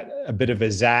was that a bit of a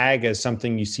zag as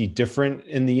something you see different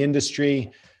in the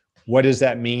industry? What does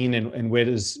that mean? And where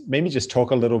does, maybe just talk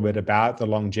a little bit about the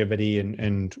longevity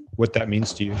and what that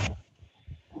means to you?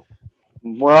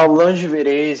 Well,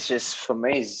 longevity is just for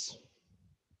me is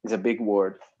a big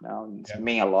word. It's Yeah.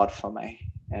 mean a lot for me,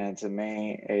 and to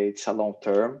me, it's a long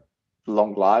term,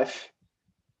 long life,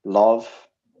 love,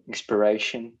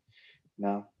 inspiration,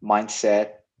 mindset,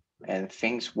 and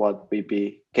things what we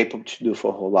be capable to do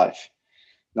for whole life.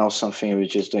 Not something we're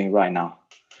just doing right now.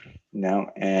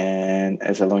 And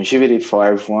as a longevity for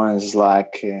everyone is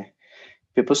like,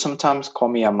 people sometimes call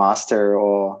me a master,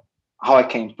 or how I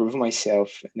can improve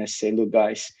myself. And I say, look,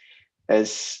 guys,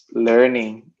 as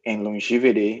learning and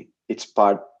longevity, it's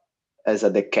part as a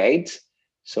decade.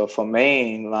 So for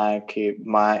me, like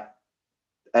my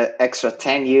extra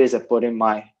 10 years I put in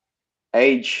my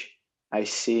age, I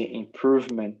see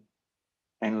improvement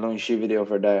and longevity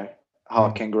over there. How I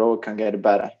Mm, can grow, can get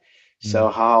better. So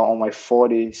mm, how on my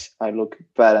 40s I look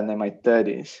better than my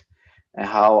 30s. and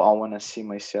how I want to see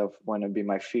myself when I be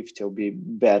my 50, I'll be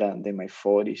better than my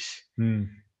 40s. Mm.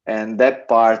 And that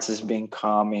part has been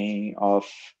coming of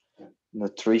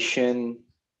nutrition,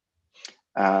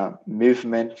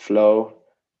 movement, flow,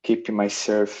 keeping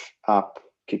myself up,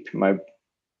 keeping my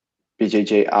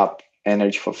BJJ up,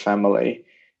 energy for family,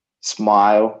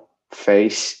 smile,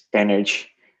 face, energy.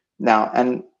 Now,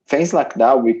 and things like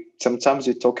that, we sometimes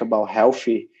we talk about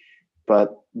healthy,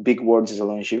 but big words is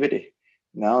longevity.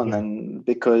 No, and Yeah. then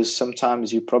because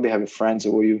sometimes you probably have friends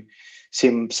or you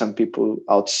see some people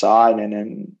outside and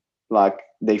then like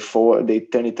they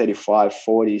turn 35,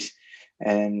 40s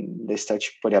and they start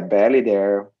to put a belly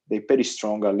there. They pretty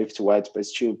strong, lift weights, but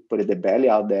still put the belly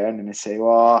out there and then they say,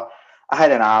 well, I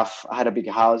had enough. I had a big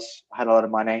house. I had a lot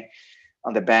of money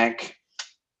on the bank.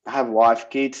 I have wife,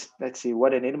 kids. Let's see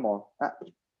what I need more.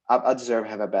 I deserve to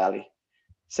have a belly.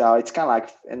 So it's kind of like,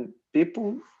 and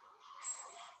people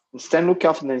instead of looking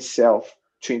after themselves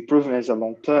to improve as a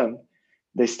long term,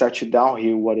 they start to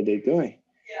downhill. What are they doing?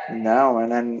 No,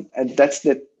 and that's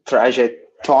the tragic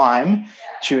time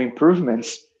to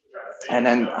improvements, and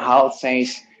then how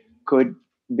things could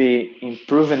be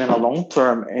improving in a long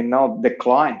term and not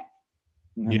decline.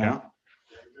 You Yeah. know,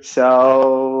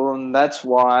 so that's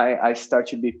why I start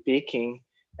to be picking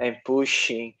and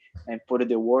pushing and put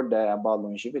the word there about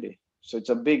longevity. So it's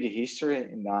a big history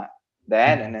in that,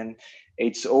 and Mm. then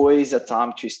it's always a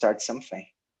time to start something.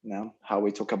 You know how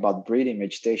we talk about breathing,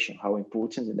 meditation, how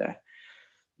important is that?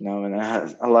 You know, and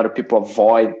a lot of people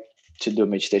avoid to do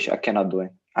meditation. I cannot do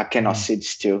it. I cannot Mm. sit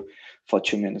still for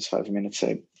 2 minutes, 5 minutes.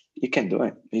 Say you can do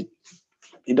it.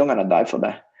 You don't gonna die for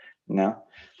that. You know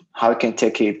how it can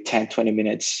take you 10, 20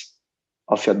 minutes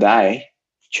of your day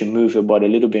to move your body a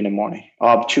little bit in the morning. Oh,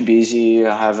 I'm too busy.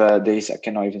 I have days I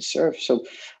cannot even surf. So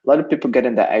a lot of people get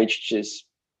in that age just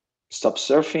stop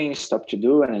surfing, stop to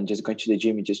do, and then just going to the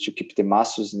gym just to keep the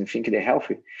muscles and think they're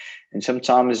healthy. And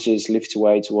sometimes just lift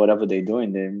weights, whatever they're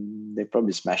doing, they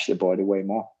probably smash the body way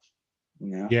more. You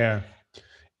know? Yeah.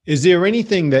 Is there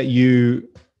anything that you,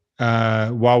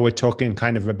 while we're talking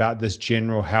kind of about this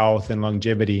general health and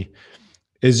longevity,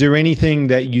 is there anything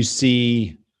that you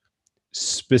see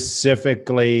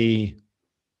specifically,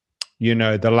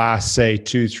 the last, say,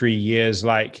 2, 3 years,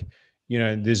 like,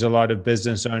 there's a lot of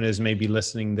business owners maybe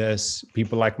listening this,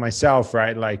 people like myself,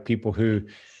 right? Like people who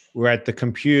were at the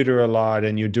computer a lot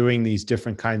and you're doing these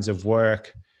different kinds of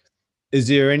work. Is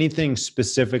there anything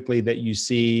specifically that you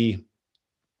see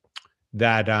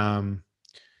that,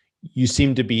 you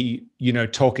seem to be,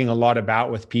 talking a lot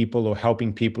about with people or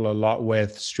helping people a lot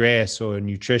with stress or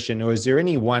nutrition? Or is there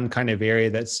any one kind of area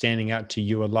that's standing out to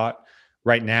you a lot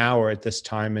right now or at this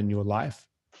time in your life?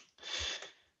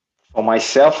 For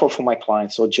myself or for my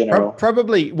clients or general?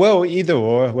 Probably, well, either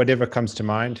or, whatever comes to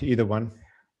mind, either one.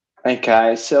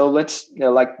 Okay, so let's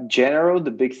like general.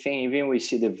 The big thing, even we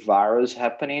see the virus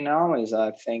happening now, is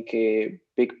I think a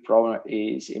big problem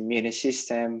is immune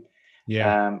system,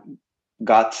 Yeah. um,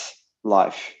 gut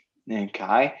life,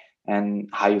 okay, and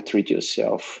how you treat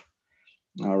yourself.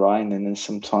 All right, and then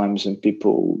sometimes when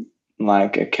people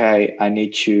like, okay, I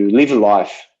need to live a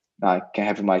life. I can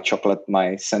have my chocolate,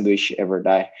 my sandwich every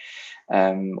day,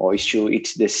 or still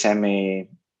eat the semi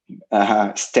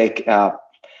steak.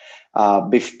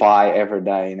 Beef pie every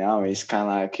day. It's kind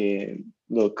of like,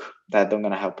 look, that don't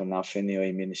gonna help enough in your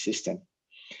immune system,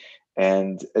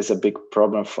 and it's a big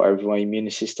problem for everyone.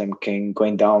 Immune system can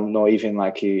going down, not even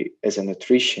like as a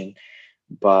nutrition,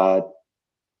 but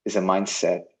as a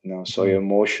mindset. So your Mm.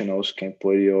 emotionals can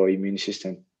put your immune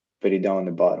system pretty down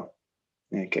the bottom.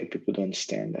 Okay, people don't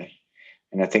understand that,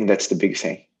 and I think that's the big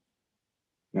thing.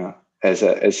 As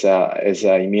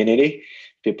a immunity,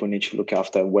 people need to look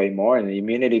after way more. And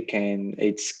immunity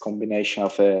it's combination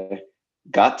of a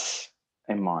gut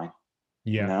and mind.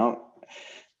 You Yeah. know,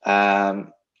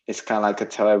 um, it's kind of like I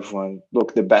tell everyone,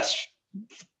 look, the best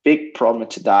big problem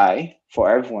today for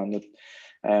everyone,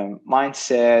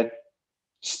 mindset,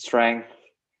 strength,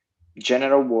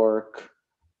 general work,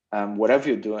 whatever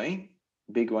you're doing,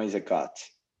 big one is a gut.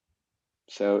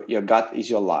 So your gut is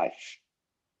your life,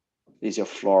 is your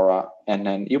flora, and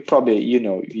then you probably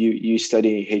you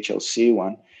study HLC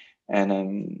one, and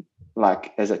then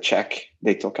like as a check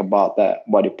they talk about that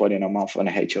what you put in a month on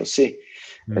a HLC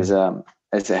as Mm.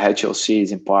 a HLC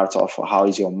is in part of how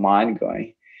is your mind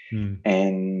going, Mm.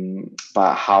 and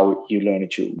by how you learn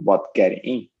to what get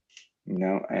in,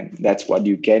 and that's what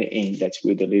you get in, that's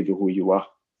will deliver who you are.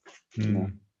 you know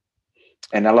Mm.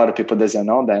 and a lot of people doesn't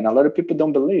know that, and a lot of people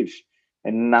don't believe,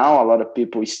 and now a lot of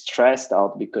people is stressed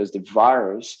out because the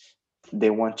virus, they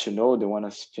want to know, they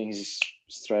want things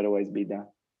straight away be done.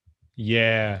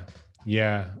 Yeah.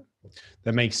 Yeah.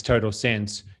 That makes total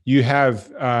sense. You have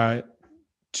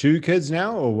two kids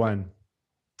now or one?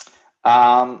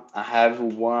 I have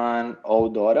one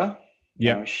old daughter.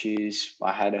 Yeah. Now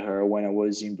I had her when I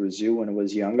was in Brazil when I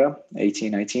was younger,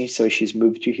 18, 19. So she's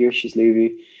moved to here. She's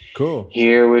living Cool.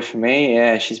 here with me.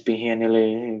 Yeah, she's been here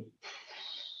nearly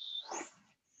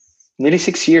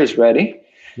 6 years already.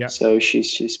 Yeah. So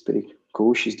she's pretty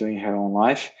cool. She's doing her own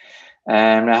life.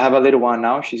 And I have a little one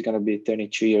now. She's gonna be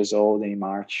 32 years old in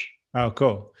March. Oh,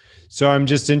 cool. So I'm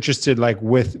just interested, like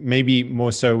with maybe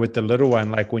more so with the little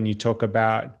one, like when you talk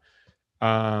about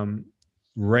um,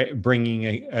 bringing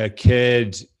a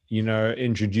kid,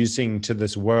 introducing to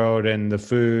this world and the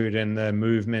food and the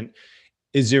movement.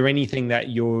 Is there anything that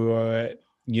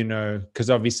because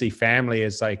obviously family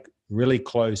is like really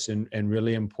close and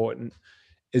really important.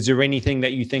 Is there anything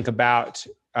that you think about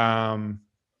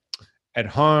at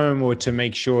home or to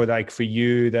make sure like for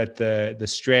you that the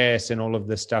stress and all of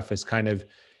this stuff is kind of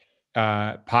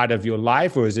part of your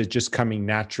life, or is it just coming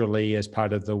naturally as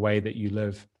part of the way that you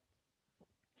live?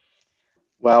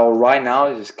 Well, right now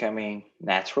it's just coming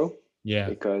natural Yeah.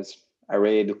 because I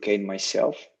really educate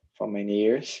myself for many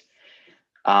years.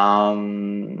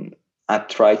 Um, I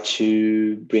try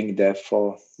to bring that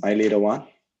for my little one.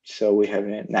 So we have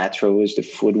it natural with the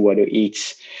food, what he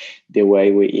eats, the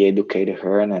way we educated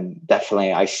her. And then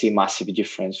definitely I see massive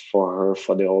difference for her,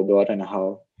 for the old daughter and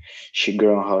how she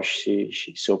grew, how she's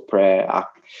so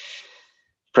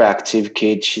proactive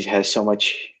kid. She has so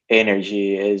much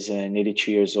energy. As nearly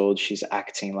 2 years old, she's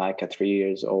acting like a 3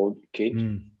 years old kid.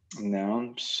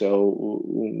 Mm. So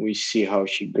we see how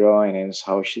she growing and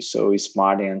how she's so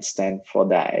smart and understand for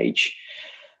that age.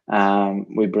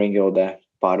 We bring all that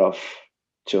part of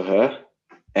to her,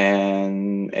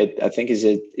 and I think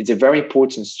it's a very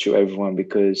important to everyone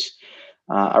because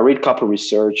I read a couple of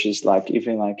researches like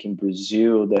even like in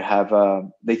Brazil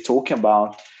they talking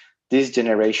about this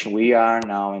generation we are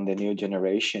now in the new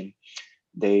generation.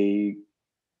 They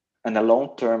in a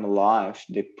long-term life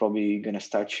they're probably going to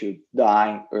start to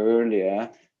die earlier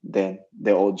than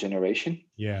the old generation.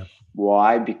 Yeah.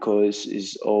 Why? Because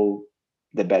it's all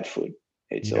the bad food.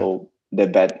 It's Yeah. all the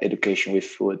bad education with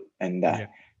food, and Yeah. that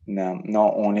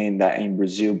not only in that in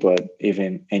Brazil but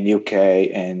even in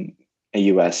UK and in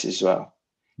US as well.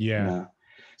 Yeah. No,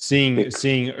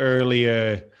 Seeing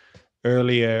earlier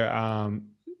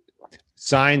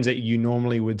signs that you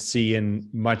normally would see in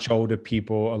much older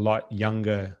people a lot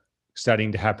younger,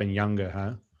 starting to happen younger,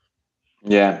 huh?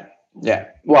 yeah, Yeah. yeah.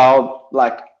 Well,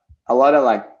 like a lot of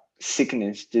like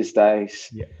sickness these days,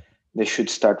 Yeah. they should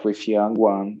start with young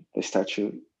one. They start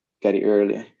to get it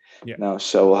early. Yeah. Now,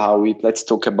 so how we let's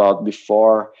talk about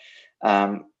before.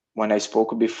 When I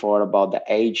spoke before about the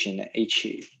age in each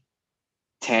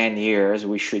 10 years,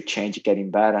 we should change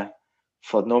getting better.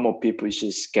 For normal people, it's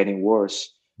just getting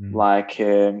worse. Mm. Like,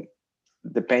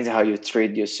 depends how you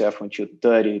treat yourself when you're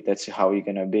 30, that's how you're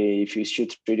going to be. If you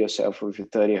should treat yourself when you're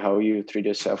 30, how you treat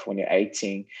yourself when you're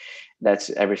 18, that's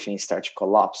everything starts to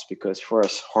collapse because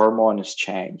first hormones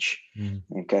change. Mm.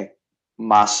 Okay.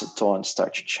 Muscle tone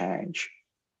start to change.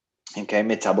 Okay,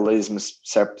 metabolism.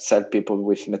 Certain people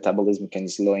with metabolism can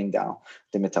slowing down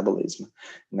the metabolism.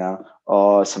 Now,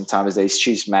 or sometimes they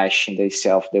still smashing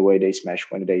themselves the way they smash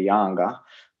when they're younger,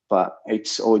 but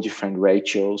it's all different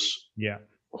ratios Yeah.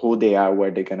 who they are,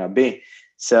 where they're gonna be.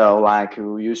 So like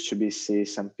we used to be see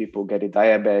some people get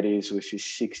diabetes with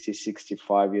 60,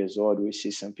 65 years old. We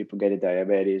see some people get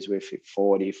diabetes with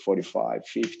 40, 45,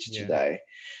 50 Yeah. today.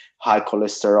 High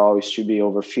cholesterol is to be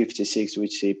over 56. We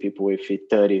see people with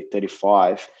 30,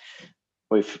 35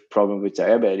 with problem with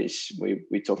diabetes.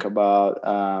 We talk about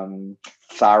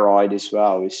thyroid as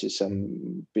well. We see Mm.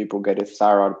 some people get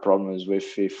thyroid problems with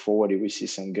 40. We see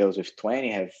some girls with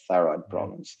 20 have thyroid Yeah.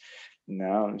 problems.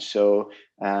 So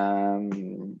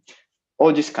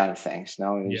all these kind of things.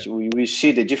 Yeah. We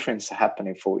see the difference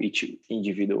happening for each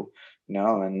individual.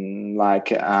 And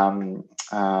like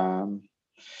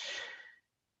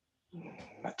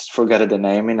I just forgot the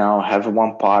name. Have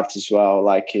one part as well.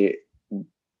 Like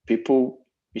people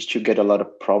used to get a lot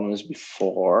of problems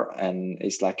before, and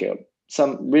it's like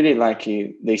some really like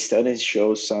the studies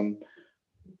show some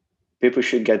people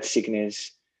should get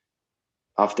sickness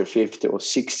after 50 or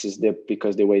 60s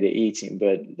because the way they're eating,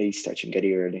 but they start to get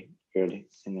it early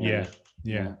and Yeah. early.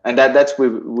 Yeah. And that's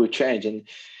will change. And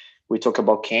we talk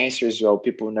about cancer as well.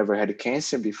 People never had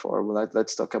cancer before. Well,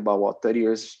 let's talk about what 30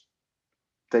 years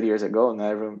ago.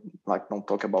 Never like don't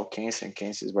talk about cancer, and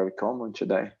cancer is very common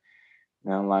today.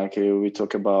 And like we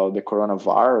talk about the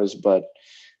coronavirus, but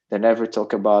they never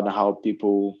talk about how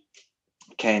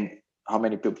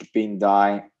many people being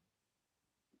die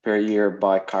per year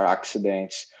by car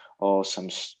accidents or some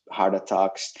heart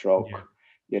attack, stroke. Yeah.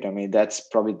 You know what I mean? That's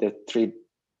probably the three,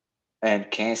 and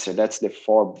cancer. That's the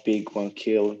four big one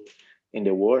killed in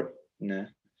the world. You know?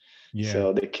 Yeah.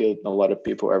 So they killed a lot of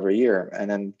people every year. And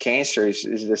then cancer is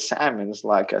the same. And it's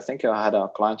like, I think I had a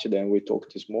client today and we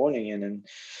talked this morning, and then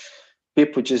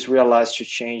people just realize to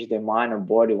change their mind or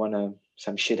body when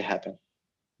some shit happen.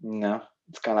 You know,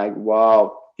 it's kind of like,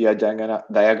 wow, you're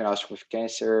diagnosed with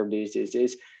cancer,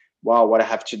 this. Wow, what I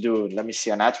have to do? Let me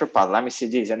see a naturopath. Let me see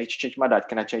this. I need to change my diet.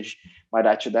 Can I change my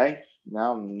diet today?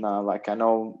 No, no. Like I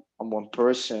know I'm one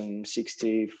person,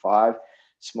 65,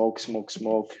 smoke.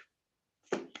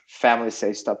 Family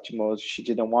says stop to smoke. She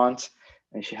didn't want,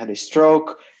 and she had a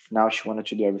stroke. Now she wanted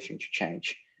to do everything to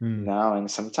change. Mm. Now, and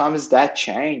sometimes that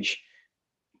change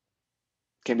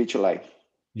can be too late.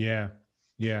 Yeah.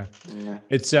 Yeah. Yeah.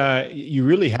 It's you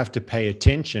really have to pay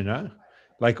attention, huh?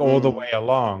 Like all the way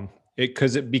along.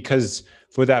 Because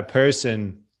for that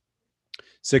person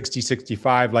 60,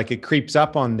 65, like it creeps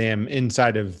up on them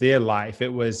inside of their life.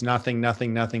 It was nothing.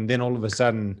 Then all of a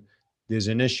sudden there's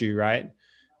an issue, right?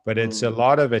 But it's a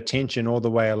lot of attention all the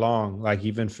way along. Like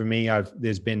even for me,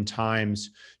 there's been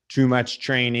times too much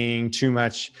training, too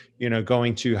much,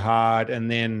 going too hard.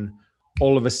 And then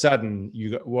all of a sudden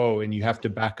you go, whoa, and you have to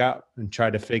back up and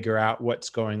try to figure out what's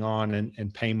going on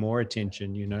and pay more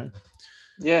attention,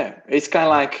 Yeah, it's kind of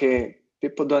like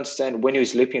people don't understand when you're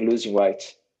sleeping, losing weight.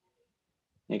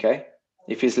 Okay,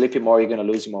 if you're sleeping more, you're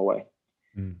gonna lose more weight.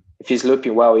 Mm. If you're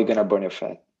sleeping well, you're gonna burn your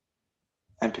fat,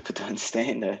 and people don't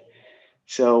understand that.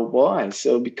 So why?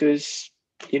 So because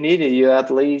you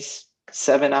at least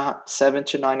 7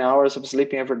 to 9 hours of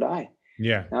sleeping every day.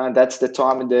 Yeah. That's the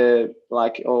time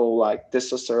like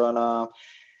testosterone,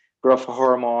 growth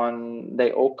hormone,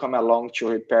 they all come along to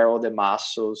repair all the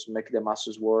muscles, make the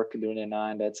muscles work during the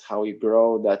night. That's how you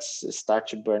grow. That's start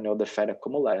to burn all the fat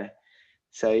accumulated.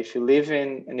 So if you live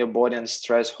in your body and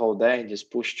stress whole day and just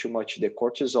push too much the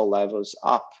cortisol levels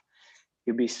up,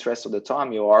 you'll be stressed all the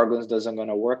time. Your organs doesn't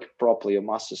gonna work properly. Your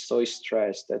muscles so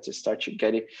stressed that you start to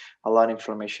get a lot of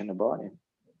inflammation in the body.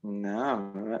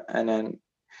 No, and then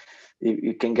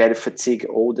you can get fatigue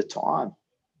all the time.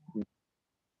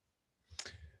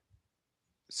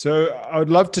 So I would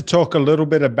love to talk a little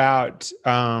bit about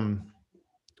on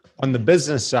the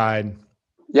business side.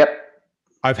 Yep.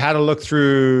 I've had a look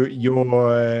through your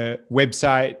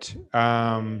website.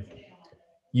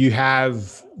 You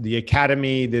have the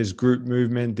academy, there's group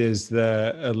movement, there's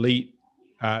the elite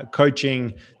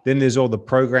coaching, then there's all the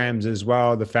programs as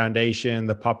well, the foundation,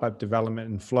 the pop-up development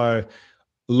and flow.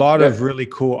 A lot Yep. of really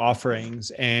cool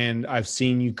offerings. And I've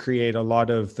seen you create a lot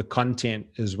of the content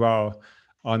as well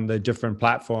on the different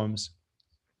platforms.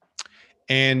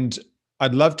 And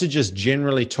I'd love to just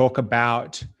generally talk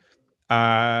about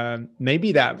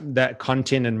maybe that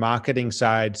content and marketing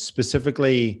side,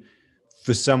 specifically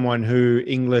for someone who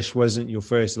English wasn't your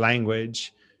first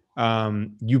language.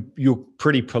 You're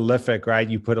pretty prolific, right?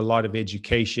 You put a lot of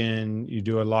education, you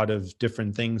do a lot of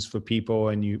different things for people,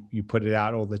 and you put it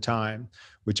out all the time,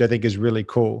 which I think is really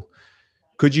cool.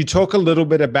 Could you talk a little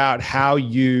bit about how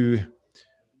you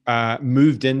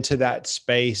moved into that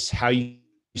space, how you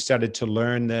started to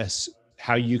learn this,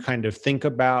 how you kind of think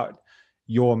about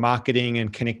your marketing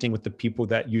and connecting with the people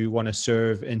that you want to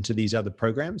serve into these other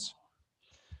programs?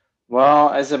 Well,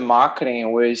 as a marketing,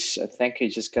 I think you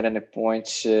just get in a point.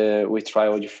 We try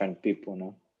all different people,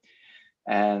 no,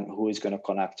 and who is going to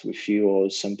connect with you, or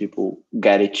some people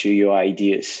get it to your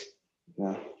ideas.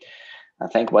 Yeah. I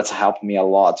think what's helped me a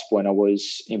lot when I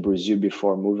was in Brazil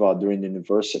before moving out during the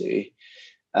university.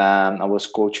 I was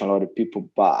coaching a lot of people,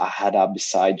 but I had a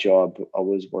beside job. I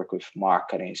was work with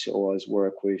marketing, so I was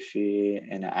work with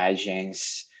an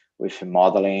agents, with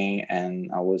modeling, and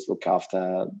I was look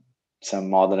after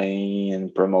some modeling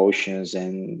and promotions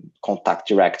and contact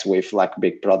direct with like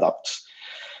big products.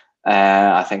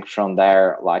 And I think from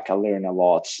there, like I learned a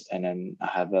lot, and then I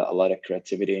have a lot of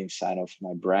creativity inside of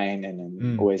my brain, and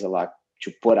then always I like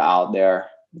to put out there,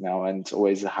 and it's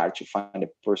always hard to find a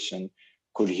person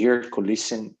could hear, could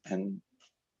listen, and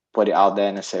put it out there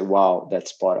and say, "Wow,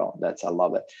 that's spot on. I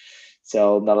love it."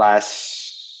 So the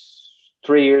last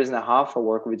 3 years and a half, I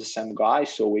work with the same guy,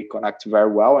 so we connect very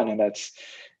well,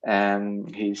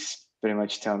 and he's pretty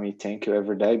much telling me thank you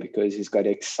every day because he's got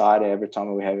excited every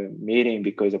time we have a meeting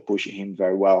because I push him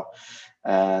very well.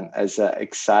 And as an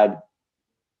excited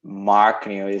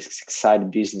marketing or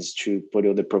excited business to put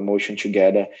all the promotion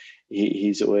together,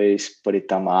 he's always put it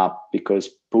thumb up because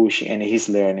pushing, and he's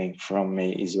learning from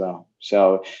me as well.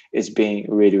 So it's been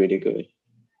really, really good.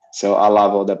 So I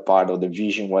love all that part of the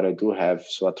vision, what I do have.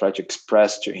 So I try to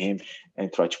express to him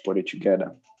and try to put it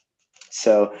together.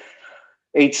 So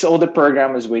it's all the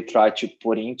programs we try to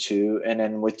put into. And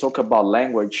then we talk about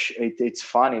language. It's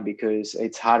funny because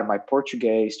it's hard. My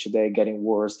Portuguese today getting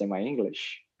worse than my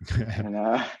English.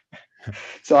 And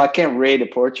so I can read the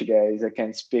Portuguese, I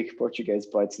can speak Portuguese,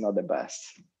 but it's not the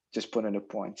best. Just putting the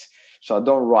points. So I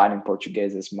don't write in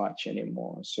Portuguese as much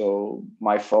anymore. So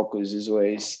my focus is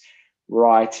always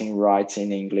writing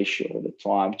English all the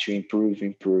time to improve,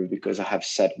 because I have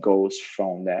set goals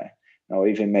from there. Or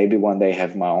even maybe one day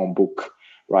have my own book,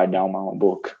 write down my own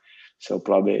book. So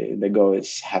probably the goal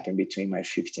is happen between my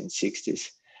 50s and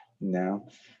 60s now.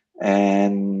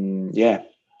 And yeah,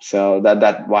 so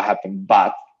that what happened.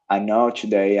 But I know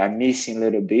today I'm missing a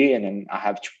little bit, and then I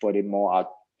have to put it more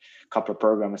out couple of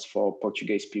programs for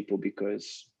Portuguese people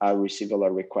because I receive a lot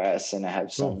of requests, and I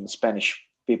have some Cool. Spanish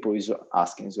people is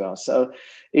asking as well. So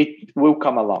it will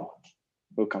come along.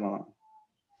 Will come along.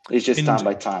 It's just time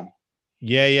by And time.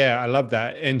 yeah, I love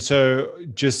that. And so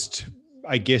just,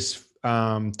 I guess,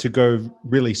 to go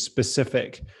really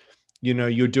specific,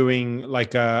 you're doing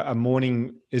like a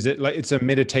morning, is it like it's a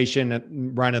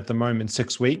meditation run at the moment,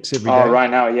 6 weeks every Oh, day? right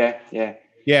now, yeah.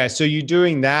 Yeah. So you're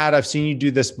doing that. I've seen you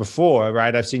do this before,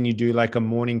 right? I've seen you do like a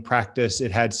morning practice.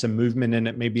 It had some movement in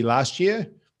it maybe last year,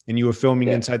 and you were filming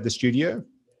Yeah. inside the studio.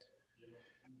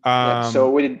 Yeah.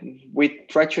 So Um, we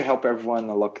try to help everyone in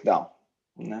the lockdown.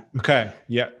 You know? okay.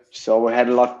 Yeah. So we had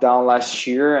lockdown last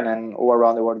year, and then all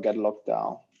around the world got locked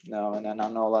down. No, and then I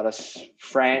know a lot of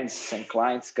friends and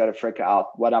clients got to figure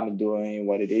out what I'm doing,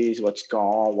 what it is, what's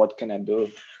going on, what can I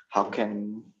do, how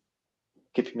can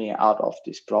keep me out of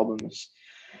these problems.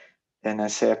 And I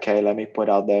say, okay, let me put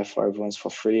out there for everyone's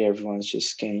for free. Everyone's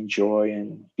just can enjoy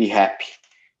and be happy.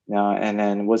 And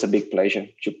then it was a big pleasure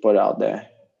to put out there.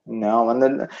 And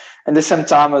then and the same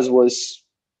time as was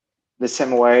the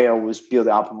same way I was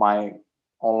building up my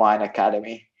online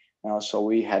academy. So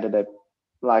we had a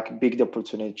like big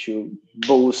opportunity to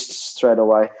boost straight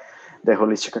away the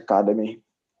Holistic Academy.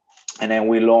 And then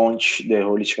we launched the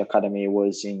Holistic Academy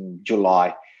was in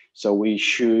July. So we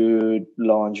should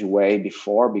launch way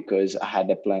before, because I had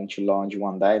a plan to launch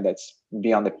one day. That's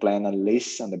be on the plan at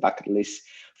least, on the bucket list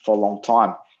for a long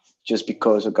time. Just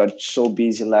because I got so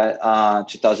busy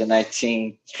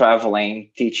 2019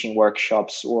 traveling, teaching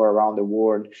workshops all around the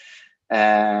world,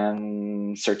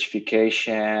 and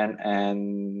certification,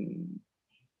 and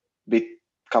big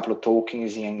couple of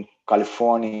talkings in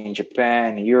California, in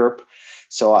Japan, in Europe.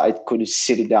 So I could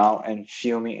sit down and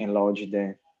film it and launch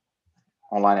the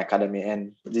online academy.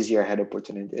 And this year I had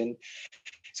opportunity, and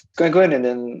it's going good. And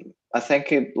then I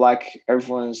think like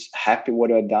everyone's happy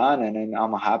what I've done, and then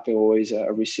I'm happy always. I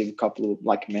receive a couple of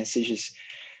like messages,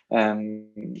 um,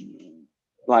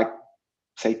 like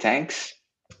say thanks,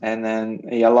 and then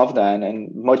I love that,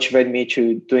 and motivate me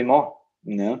to doing more.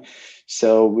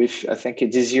 So with I think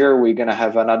this year we're gonna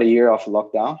have another year of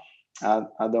lockdown. I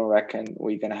don't reckon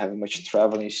we're gonna have much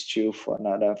traveling still for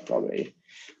another probably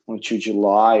until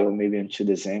July or maybe until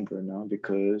December,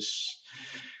 because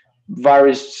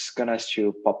virus is gonna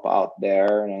still pop out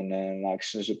there, and then like as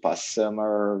soon as we pass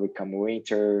summer, we come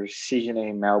winter, season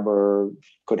in Melbourne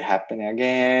could happen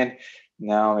again.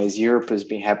 Now as Europe has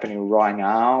been happening right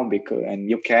now, because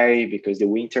and UK because the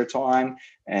winter time,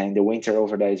 and the winter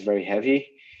over there is very heavy,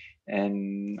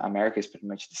 and America is pretty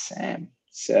much the same.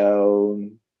 So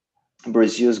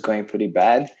Brazil is going pretty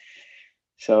bad.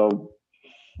 So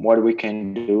what we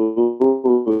can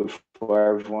do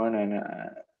for everyone, and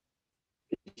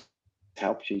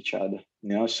help each other.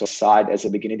 So side as a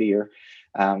beginning of the year,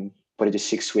 put it to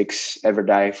 6 weeks every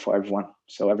day for everyone.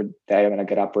 So every day I'm gonna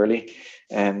get up early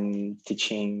and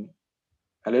teaching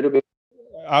a little bit.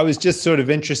 I was just sort of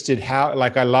interested how,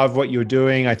 like, I love what you're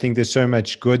doing. I think there's so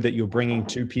much good that you're bringing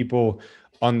to people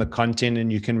on the content,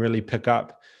 and you can really pick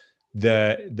up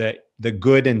the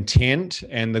good intent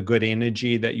and the good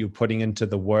energy that you're putting into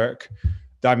the work.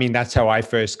 I mean, that's how I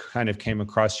first kind of came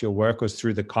across your work, was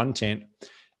through the content.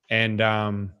 And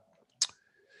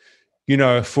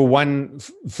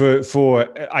for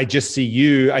I just see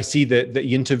you, I see the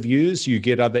interviews, you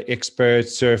get other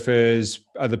experts, surfers,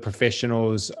 other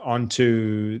professionals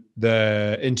onto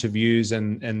the interviews,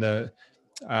 and the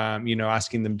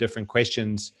asking them different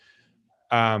questions.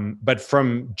 But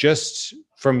from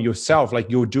yourself, like,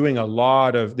 you're doing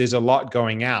there's a lot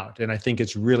going out, and I think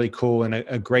it's really cool, and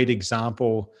a great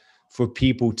example for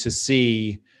people to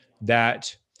see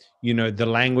that, the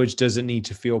language doesn't need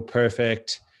to feel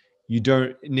perfect. You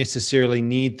don't necessarily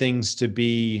need things to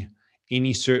be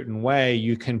any certain way.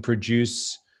 You can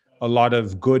produce a lot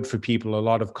of good for people, a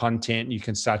lot of content. You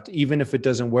can start, even if it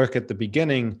doesn't work at the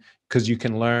beginning, because you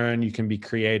can learn, you can be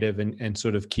creative, and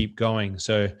sort of keep going.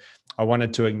 So I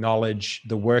wanted to acknowledge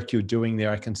the work you're doing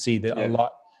there. I can see that Yeah.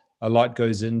 a lot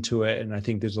goes into it. And I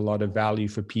think there's a lot of value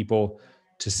for people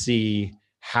to see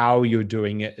how you're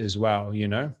doing it as well, you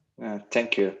know?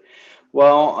 Thank you.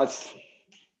 Well,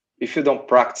 if you don't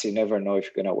practice, you never know if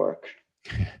it's gonna work.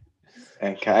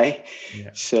 Okay.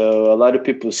 Yeah. So a lot of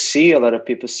people see, a lot of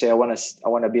people say, I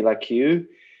wanna be like you.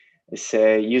 They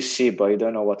say you see, but you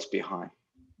don't know what's behind.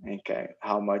 Okay.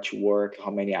 How much work,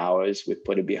 how many hours we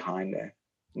put it behind there.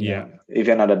 Yeah.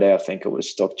 Even another day, I think I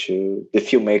was talk to the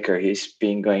filmmaker. He's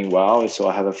been going well. So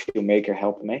I have a filmmaker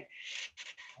help me.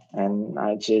 And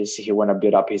he want to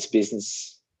build up his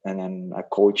business, and then I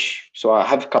coach. So I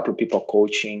have a couple of people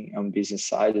coaching on business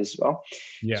side as well.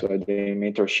 Yeah. So I do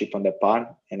mentorship on that part.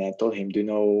 And I told him, do you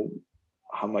know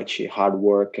how much hard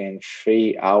work and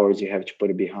 3 hours you have to put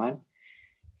it behind?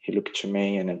 He looked to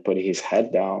me and then put his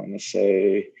head down and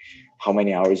say, how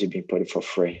many hours you been putting for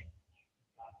free?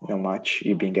 Not much.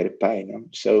 You've been getting paid.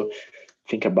 So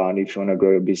think about it. If you want to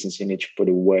grow your business, you need to put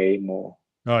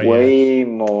Oh, yeah. way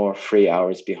more 3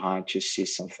 hours behind to see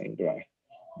something grow.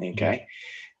 Yeah. Okay.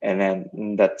 And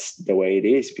then that's the way it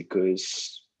is,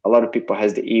 because a lot of people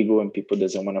has the ego and people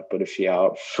doesn't want to put a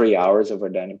 3 hours over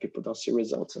there, and people don't see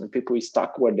results, and people is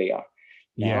stuck where they are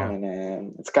now. Yeah.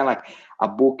 And it's kind of like a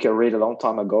book I read a long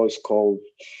time ago. It's called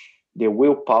The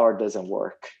Willpower Doesn't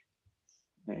Work.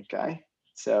 Okay.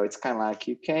 So it's kind of like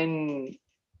you can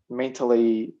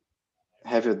mentally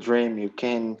have your dream, you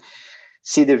can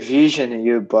see the vision in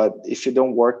you, but if you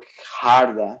don't work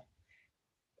harder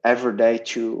every day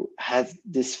to have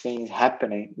these things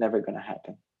happening, never gonna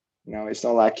happen. It's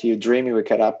not like you dream, you wake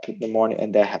up in the morning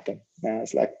and that happen.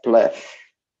 It's like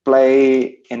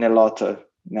play in a lotto.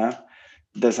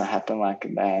 It doesn't happen like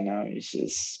that. It's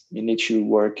just you need to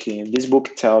work in this book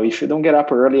tell if you don't get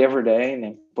up early every day and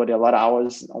then put a lot of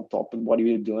hours on top of what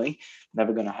you're doing,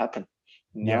 never gonna happen.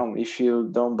 Yeah. If you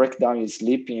don't break down your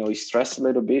sleeping or you stress a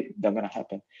little bit, not gonna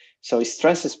happen. So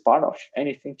stress is part of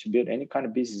anything to build any kind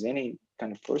of business, any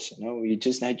kind of person. You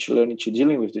just need to learn to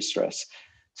dealing with the stress.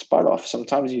 It's part of.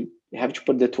 Sometimes you have to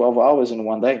put the 12 hours in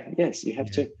one day. Yes, you have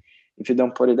Yeah. to. If you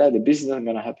don't put it there, the business isn't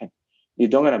gonna happen. You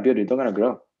don't gonna build, you don't gonna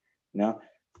grow.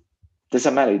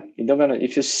 Doesn't matter. You don't gonna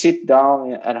if you sit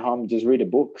down at home just read a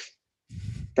book,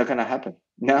 not gonna happen.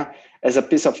 As a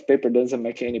piece of paper doesn't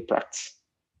make any practice.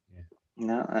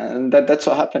 And that's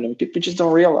what happened, and people just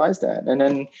don't realize that. And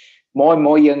then more and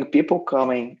more young people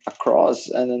coming across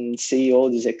and then see all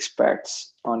these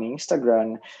experts on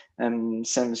Instagram, and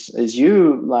same as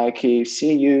you, like you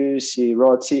see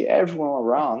Rod, see everyone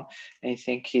around, and you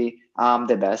think I'm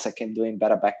the best, I can doing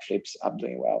better backflips, I'm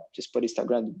doing well. Just put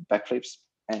Instagram backflips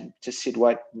and just see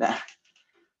what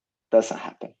doesn't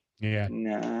happen. Yeah.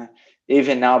 Nah.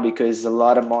 Even now, because a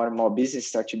lot of more and more business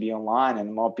start to be online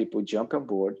and more people jump on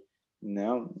board.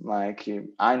 Like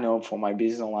I know for my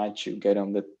business online to get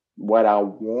on the what I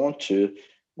want to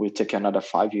will take another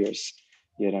 5 years.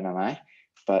 You know what I mean?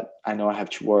 But I know I have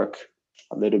to work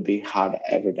a little bit harder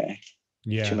every day to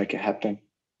Yeah. make it happen.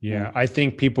 Yeah. I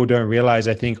think people don't realize,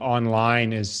 I think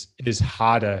online is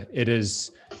harder. It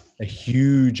is a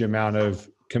huge amount of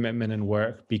commitment and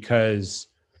work because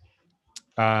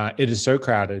it is so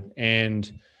crowded.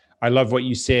 And I love what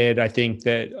you said. I think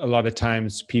that a lot of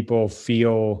times people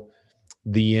feel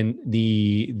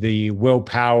the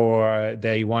willpower,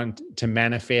 they want to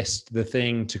manifest the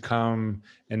thing to come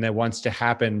and that wants to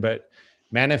happen, but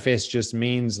manifest just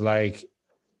means like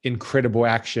incredible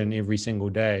action every single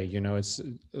day. It's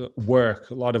work,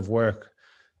 a lot of work.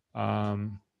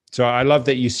 So I love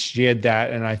that you shared that,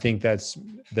 and I think that's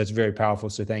very powerful,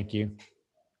 so thank you.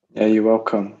 Yeah, you're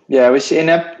welcome. Yeah, I was in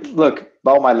look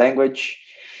about my language.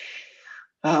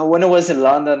 When I was in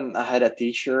London, I had a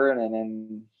teacher, and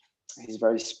then he's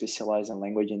very specialized in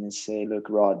language, and he say, "Look,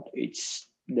 Rod, it's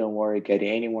don't worry, get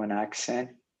anyone accent.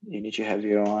 You need to have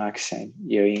your own accent.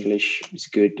 Your English is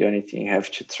good. The only thing you have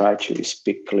to try to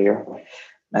speak clear,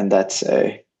 and that's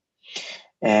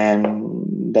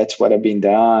what I've been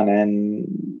done."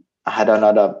 And I had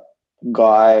another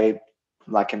guy,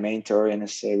 like a mentor, and I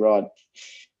say, "Rod,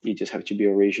 you just have to be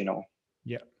original.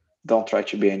 Yeah. Don't try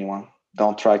to be anyone.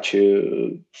 Don't try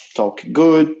to talk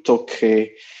good, talk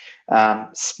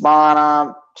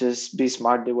smart. Just be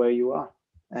smart the way you are,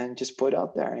 and just put it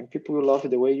out there, and people will love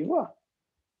it the way you are."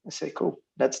 I say, cool,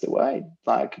 that's the way.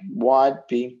 Like, what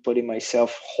being putting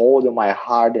myself hold on my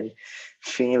heart and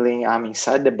feeling I'm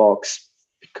inside the box,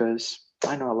 because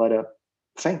I know a lot of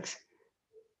things.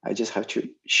 I just have to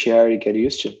share and get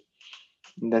used to.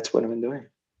 And that's what I've been doing.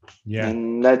 Yeah.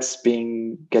 And that's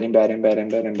been getting better and better and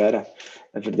better and better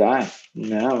every day.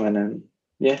 And then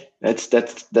yeah, that's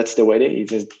the way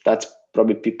it is. That's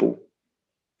probably people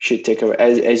should take away.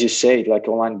 As you say, like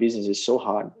online business is so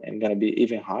hard and gonna be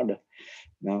even harder.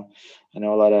 I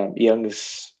know a lot of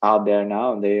youngs out there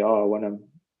now. They I want to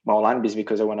online business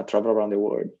because I want to travel around the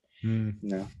world.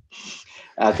 Mm.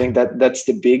 I think that's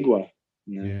the big one.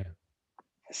 Yeah.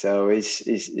 So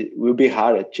it will be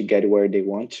harder to get where they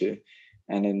want to,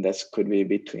 and then that could be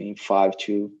between 5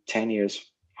 to 10 years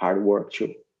hard work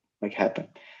to make happen.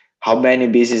 How many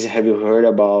businesses have you heard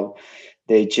about?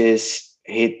 They just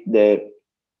hit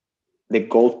the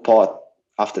gold pot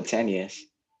after 10 years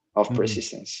of Mm.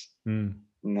 persistence. Mm.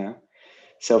 No.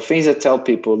 So things that tell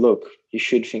people, look, you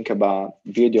should think about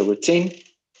build your routine.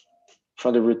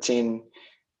 From the routine,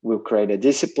 we'll create a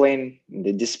discipline.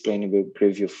 The discipline will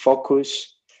give you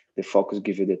focus. The focus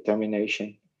give you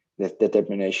determination. The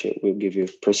determination will give you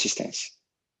persistence.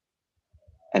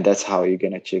 And that's how you're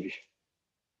gonna achieve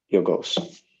your goals.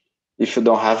 If you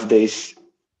don't have this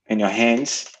in your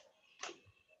hands,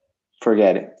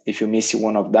 forget it. If you miss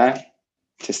one of them,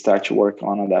 just start to work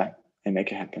on that and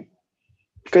make it happen.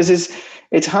 Because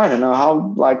it's hard. I know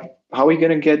how are you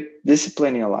gonna get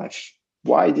discipline in your life?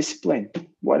 Why discipline?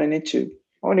 What I need to?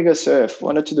 I want to go surf. I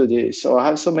wanted to do this. So I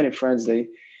have so many friends. They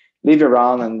live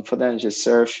around, and for them just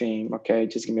surfing. Okay,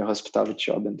 just give me a hospitality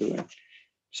job and do it.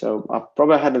 So I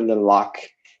probably had a little luck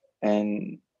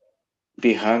and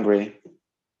be hungry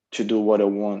to do what I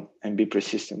want and be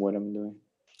persistent what I'm doing.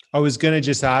 I was going to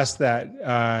just ask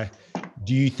that.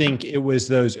 Do you think it was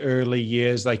those early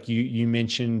years, like you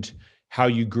mentioned how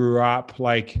you grew up,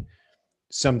 like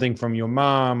something from your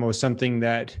mom or something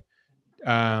that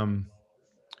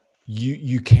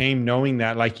you came knowing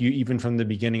that, like you, even from the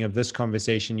beginning of this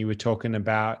conversation, you were talking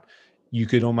about, you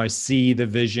could almost see the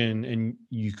vision and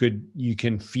you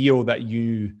can feel that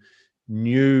you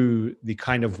knew the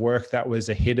kind of work that was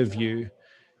ahead of you,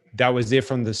 that was there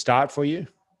from the start for you?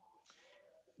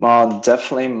 Well,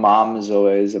 definitely, mom is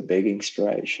always a big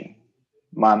inspiration.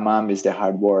 My mom is the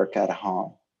hard work at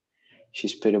home.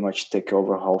 She's pretty much take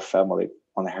over whole family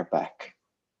on her back.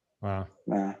 Wow.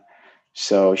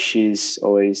 So she's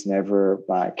always never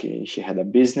like she had a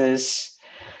business,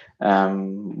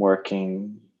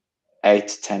 working 8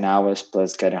 to 10 hours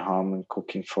plus getting home and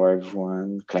cooking for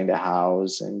everyone, clean the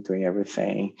house and doing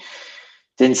everything.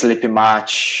 Didn't sleep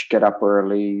much, get up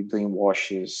early, doing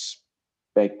washes,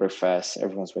 bake breakfast,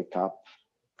 everyone's wake up.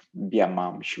 Be a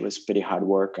mom. She was pretty hard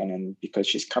work, and then because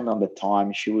she's coming on the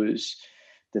time, she was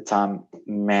the time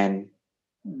men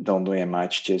don't do it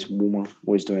much, just woman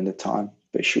was doing the time.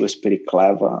 But she was pretty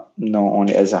clever, not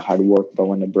only as a hard work, but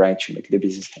on the brain to make the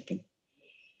business happen.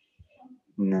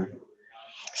 No.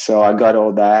 So I got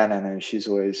all that, and then she's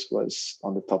always was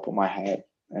on the top of my head,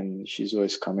 and she's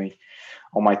always coming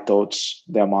on my thoughts.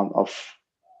 The amount of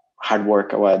hard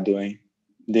work I was doing,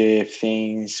 the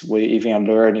things we even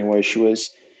learning where she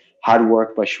was hard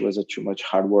work, but she was a too much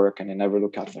hard work, and I never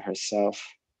look after herself.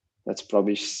 That's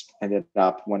probably ended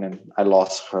up when I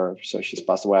lost her. So she's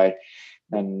passed away,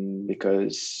 and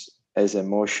because as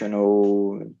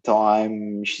emotional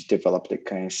time, she's developed the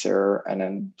cancer, and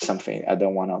then something I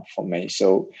don't want for me.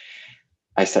 So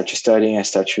I start to study. I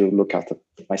start to look after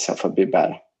myself a bit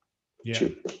better,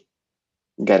 to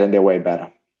get in the way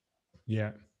better.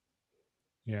 Yeah.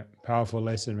 Powerful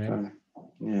lesson, man.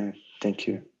 Yeah. Thank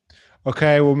you.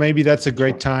 Okay, well, maybe that's a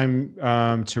great time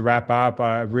to wrap up.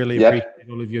 I really appreciate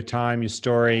all of your time, your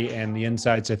story, and the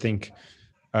insights. I think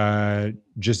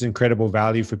just incredible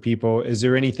value for people. Is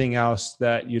there anything else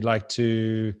that you'd like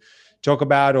to talk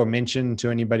about or mention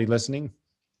to anybody listening?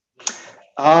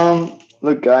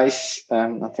 Look, guys,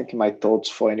 I think my thoughts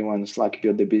for anyone who's like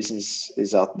build the business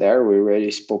is out there. We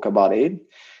already spoke about it.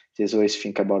 Just always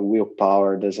think about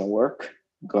willpower doesn't work.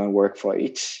 Go and work for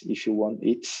it if you want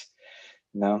it.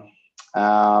 No.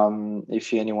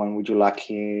 If anyone would you like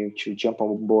to jump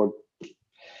on board,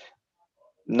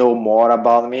 know more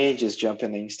about me, just jump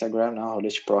in the Instagram now,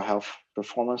 Holistic Pro Health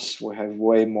Performance. We have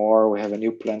way more. We have a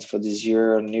new plans for this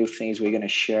year, new things we're gonna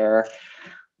share.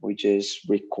 We just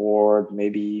record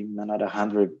maybe another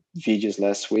 100 videos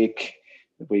last week.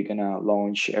 We're gonna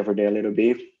launch every day a little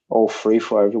bit, all free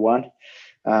for everyone.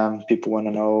 People want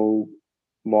to know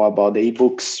more about the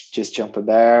ebooks, just jump in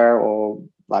there, or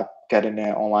like getting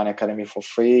an online academy for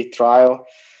free trial.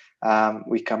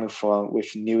 We coming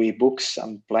with new ebooks.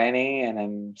 I'm planning and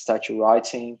I'm start to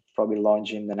writing, probably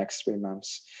launching in the next 3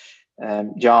 months.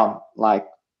 John,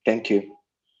 thank you.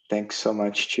 Thanks so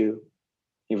much to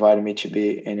inviting me to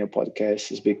be in your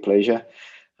podcast. It's a big pleasure.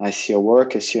 I see your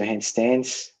work. I see your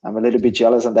handstands. I'm a little bit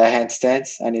jealous on that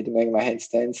handstands. I need to make my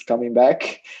handstands coming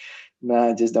back.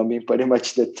 No, I just don't been pretty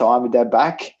much the time with that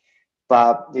back.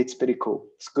 but it's pretty cool.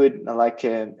 It's good. I like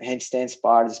handstands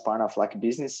part is part of like a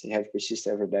business. You have to persist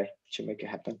every day to make it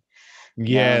happen.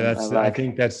 Yeah, I I like,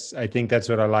 think that's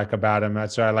what I like about him.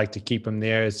 That's why I like to keep him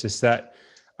there. It's just that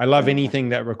I love anything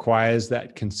that requires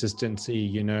that consistency,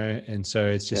 you know, and so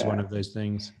it's just one of those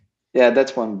things. Yeah,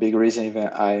 that's one big reason even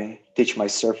I teach my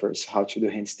surfers how to do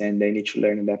handstand. They need to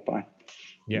learn that part.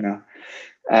 Yeah. You know.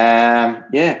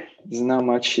 Yeah, there's not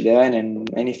much there, and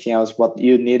anything else what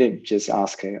you needed, just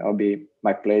ask. I'll be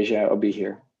my pleasure. I'll be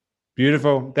here.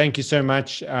 Beautiful. Thank you so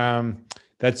much.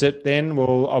 That's it then.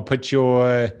 I'll put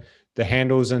the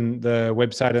handles and the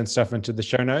website and stuff into the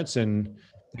show notes. And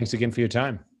thanks again for your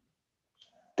time.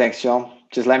 Thanks, John.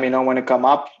 Just let me know when you come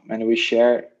up, and we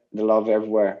share the love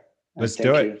everywhere. Let's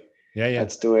do it. You. Yeah.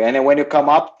 Let's do it. And then when you come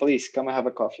up, please come and have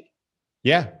a coffee.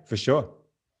 Yeah, for sure.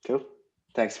 Cool.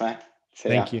 Thanks, man.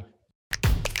 Thank you.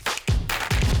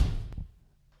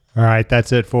 All right,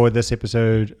 that's it for this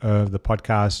episode of the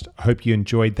podcast. I hope you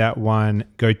enjoyed that one.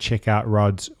 Go check out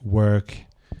Rod's work.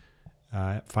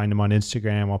 Find him on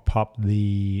Instagram. I'll pop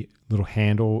the little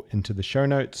handle into the show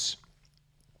notes.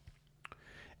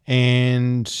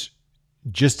 And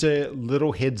just a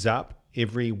little heads up,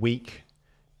 every week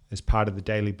as part of the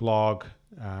daily blog,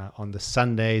 on the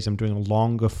Sundays, I'm doing a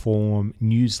longer form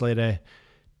newsletter.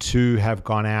 2 have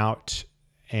gone out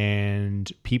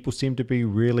and people seem to be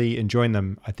really enjoying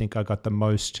them. I think I got the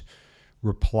most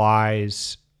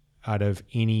replies out of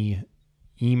any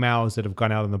emails that have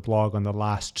gone out on the blog on the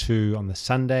last 2 on the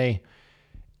Sunday.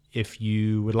 If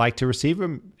you would like to receive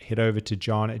them, head over to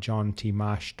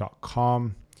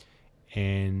john@johntmarsh.com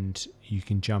and you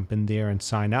can jump in there and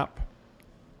sign up.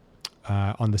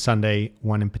 On the Sunday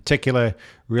one in particular,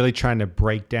 really trying to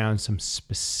break down some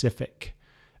specific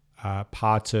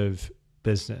parts of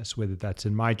business, whether that's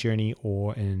in my journey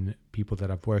or in people that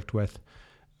I've worked with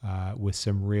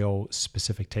some real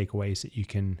specific takeaways that you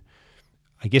can,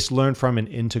 I guess, learn from and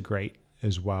integrate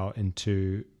as well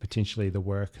into potentially the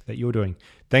work that you're doing.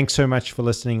 Thanks so much for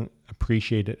listening.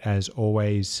 Appreciate it as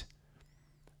always.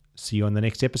 See you on the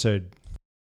next episode.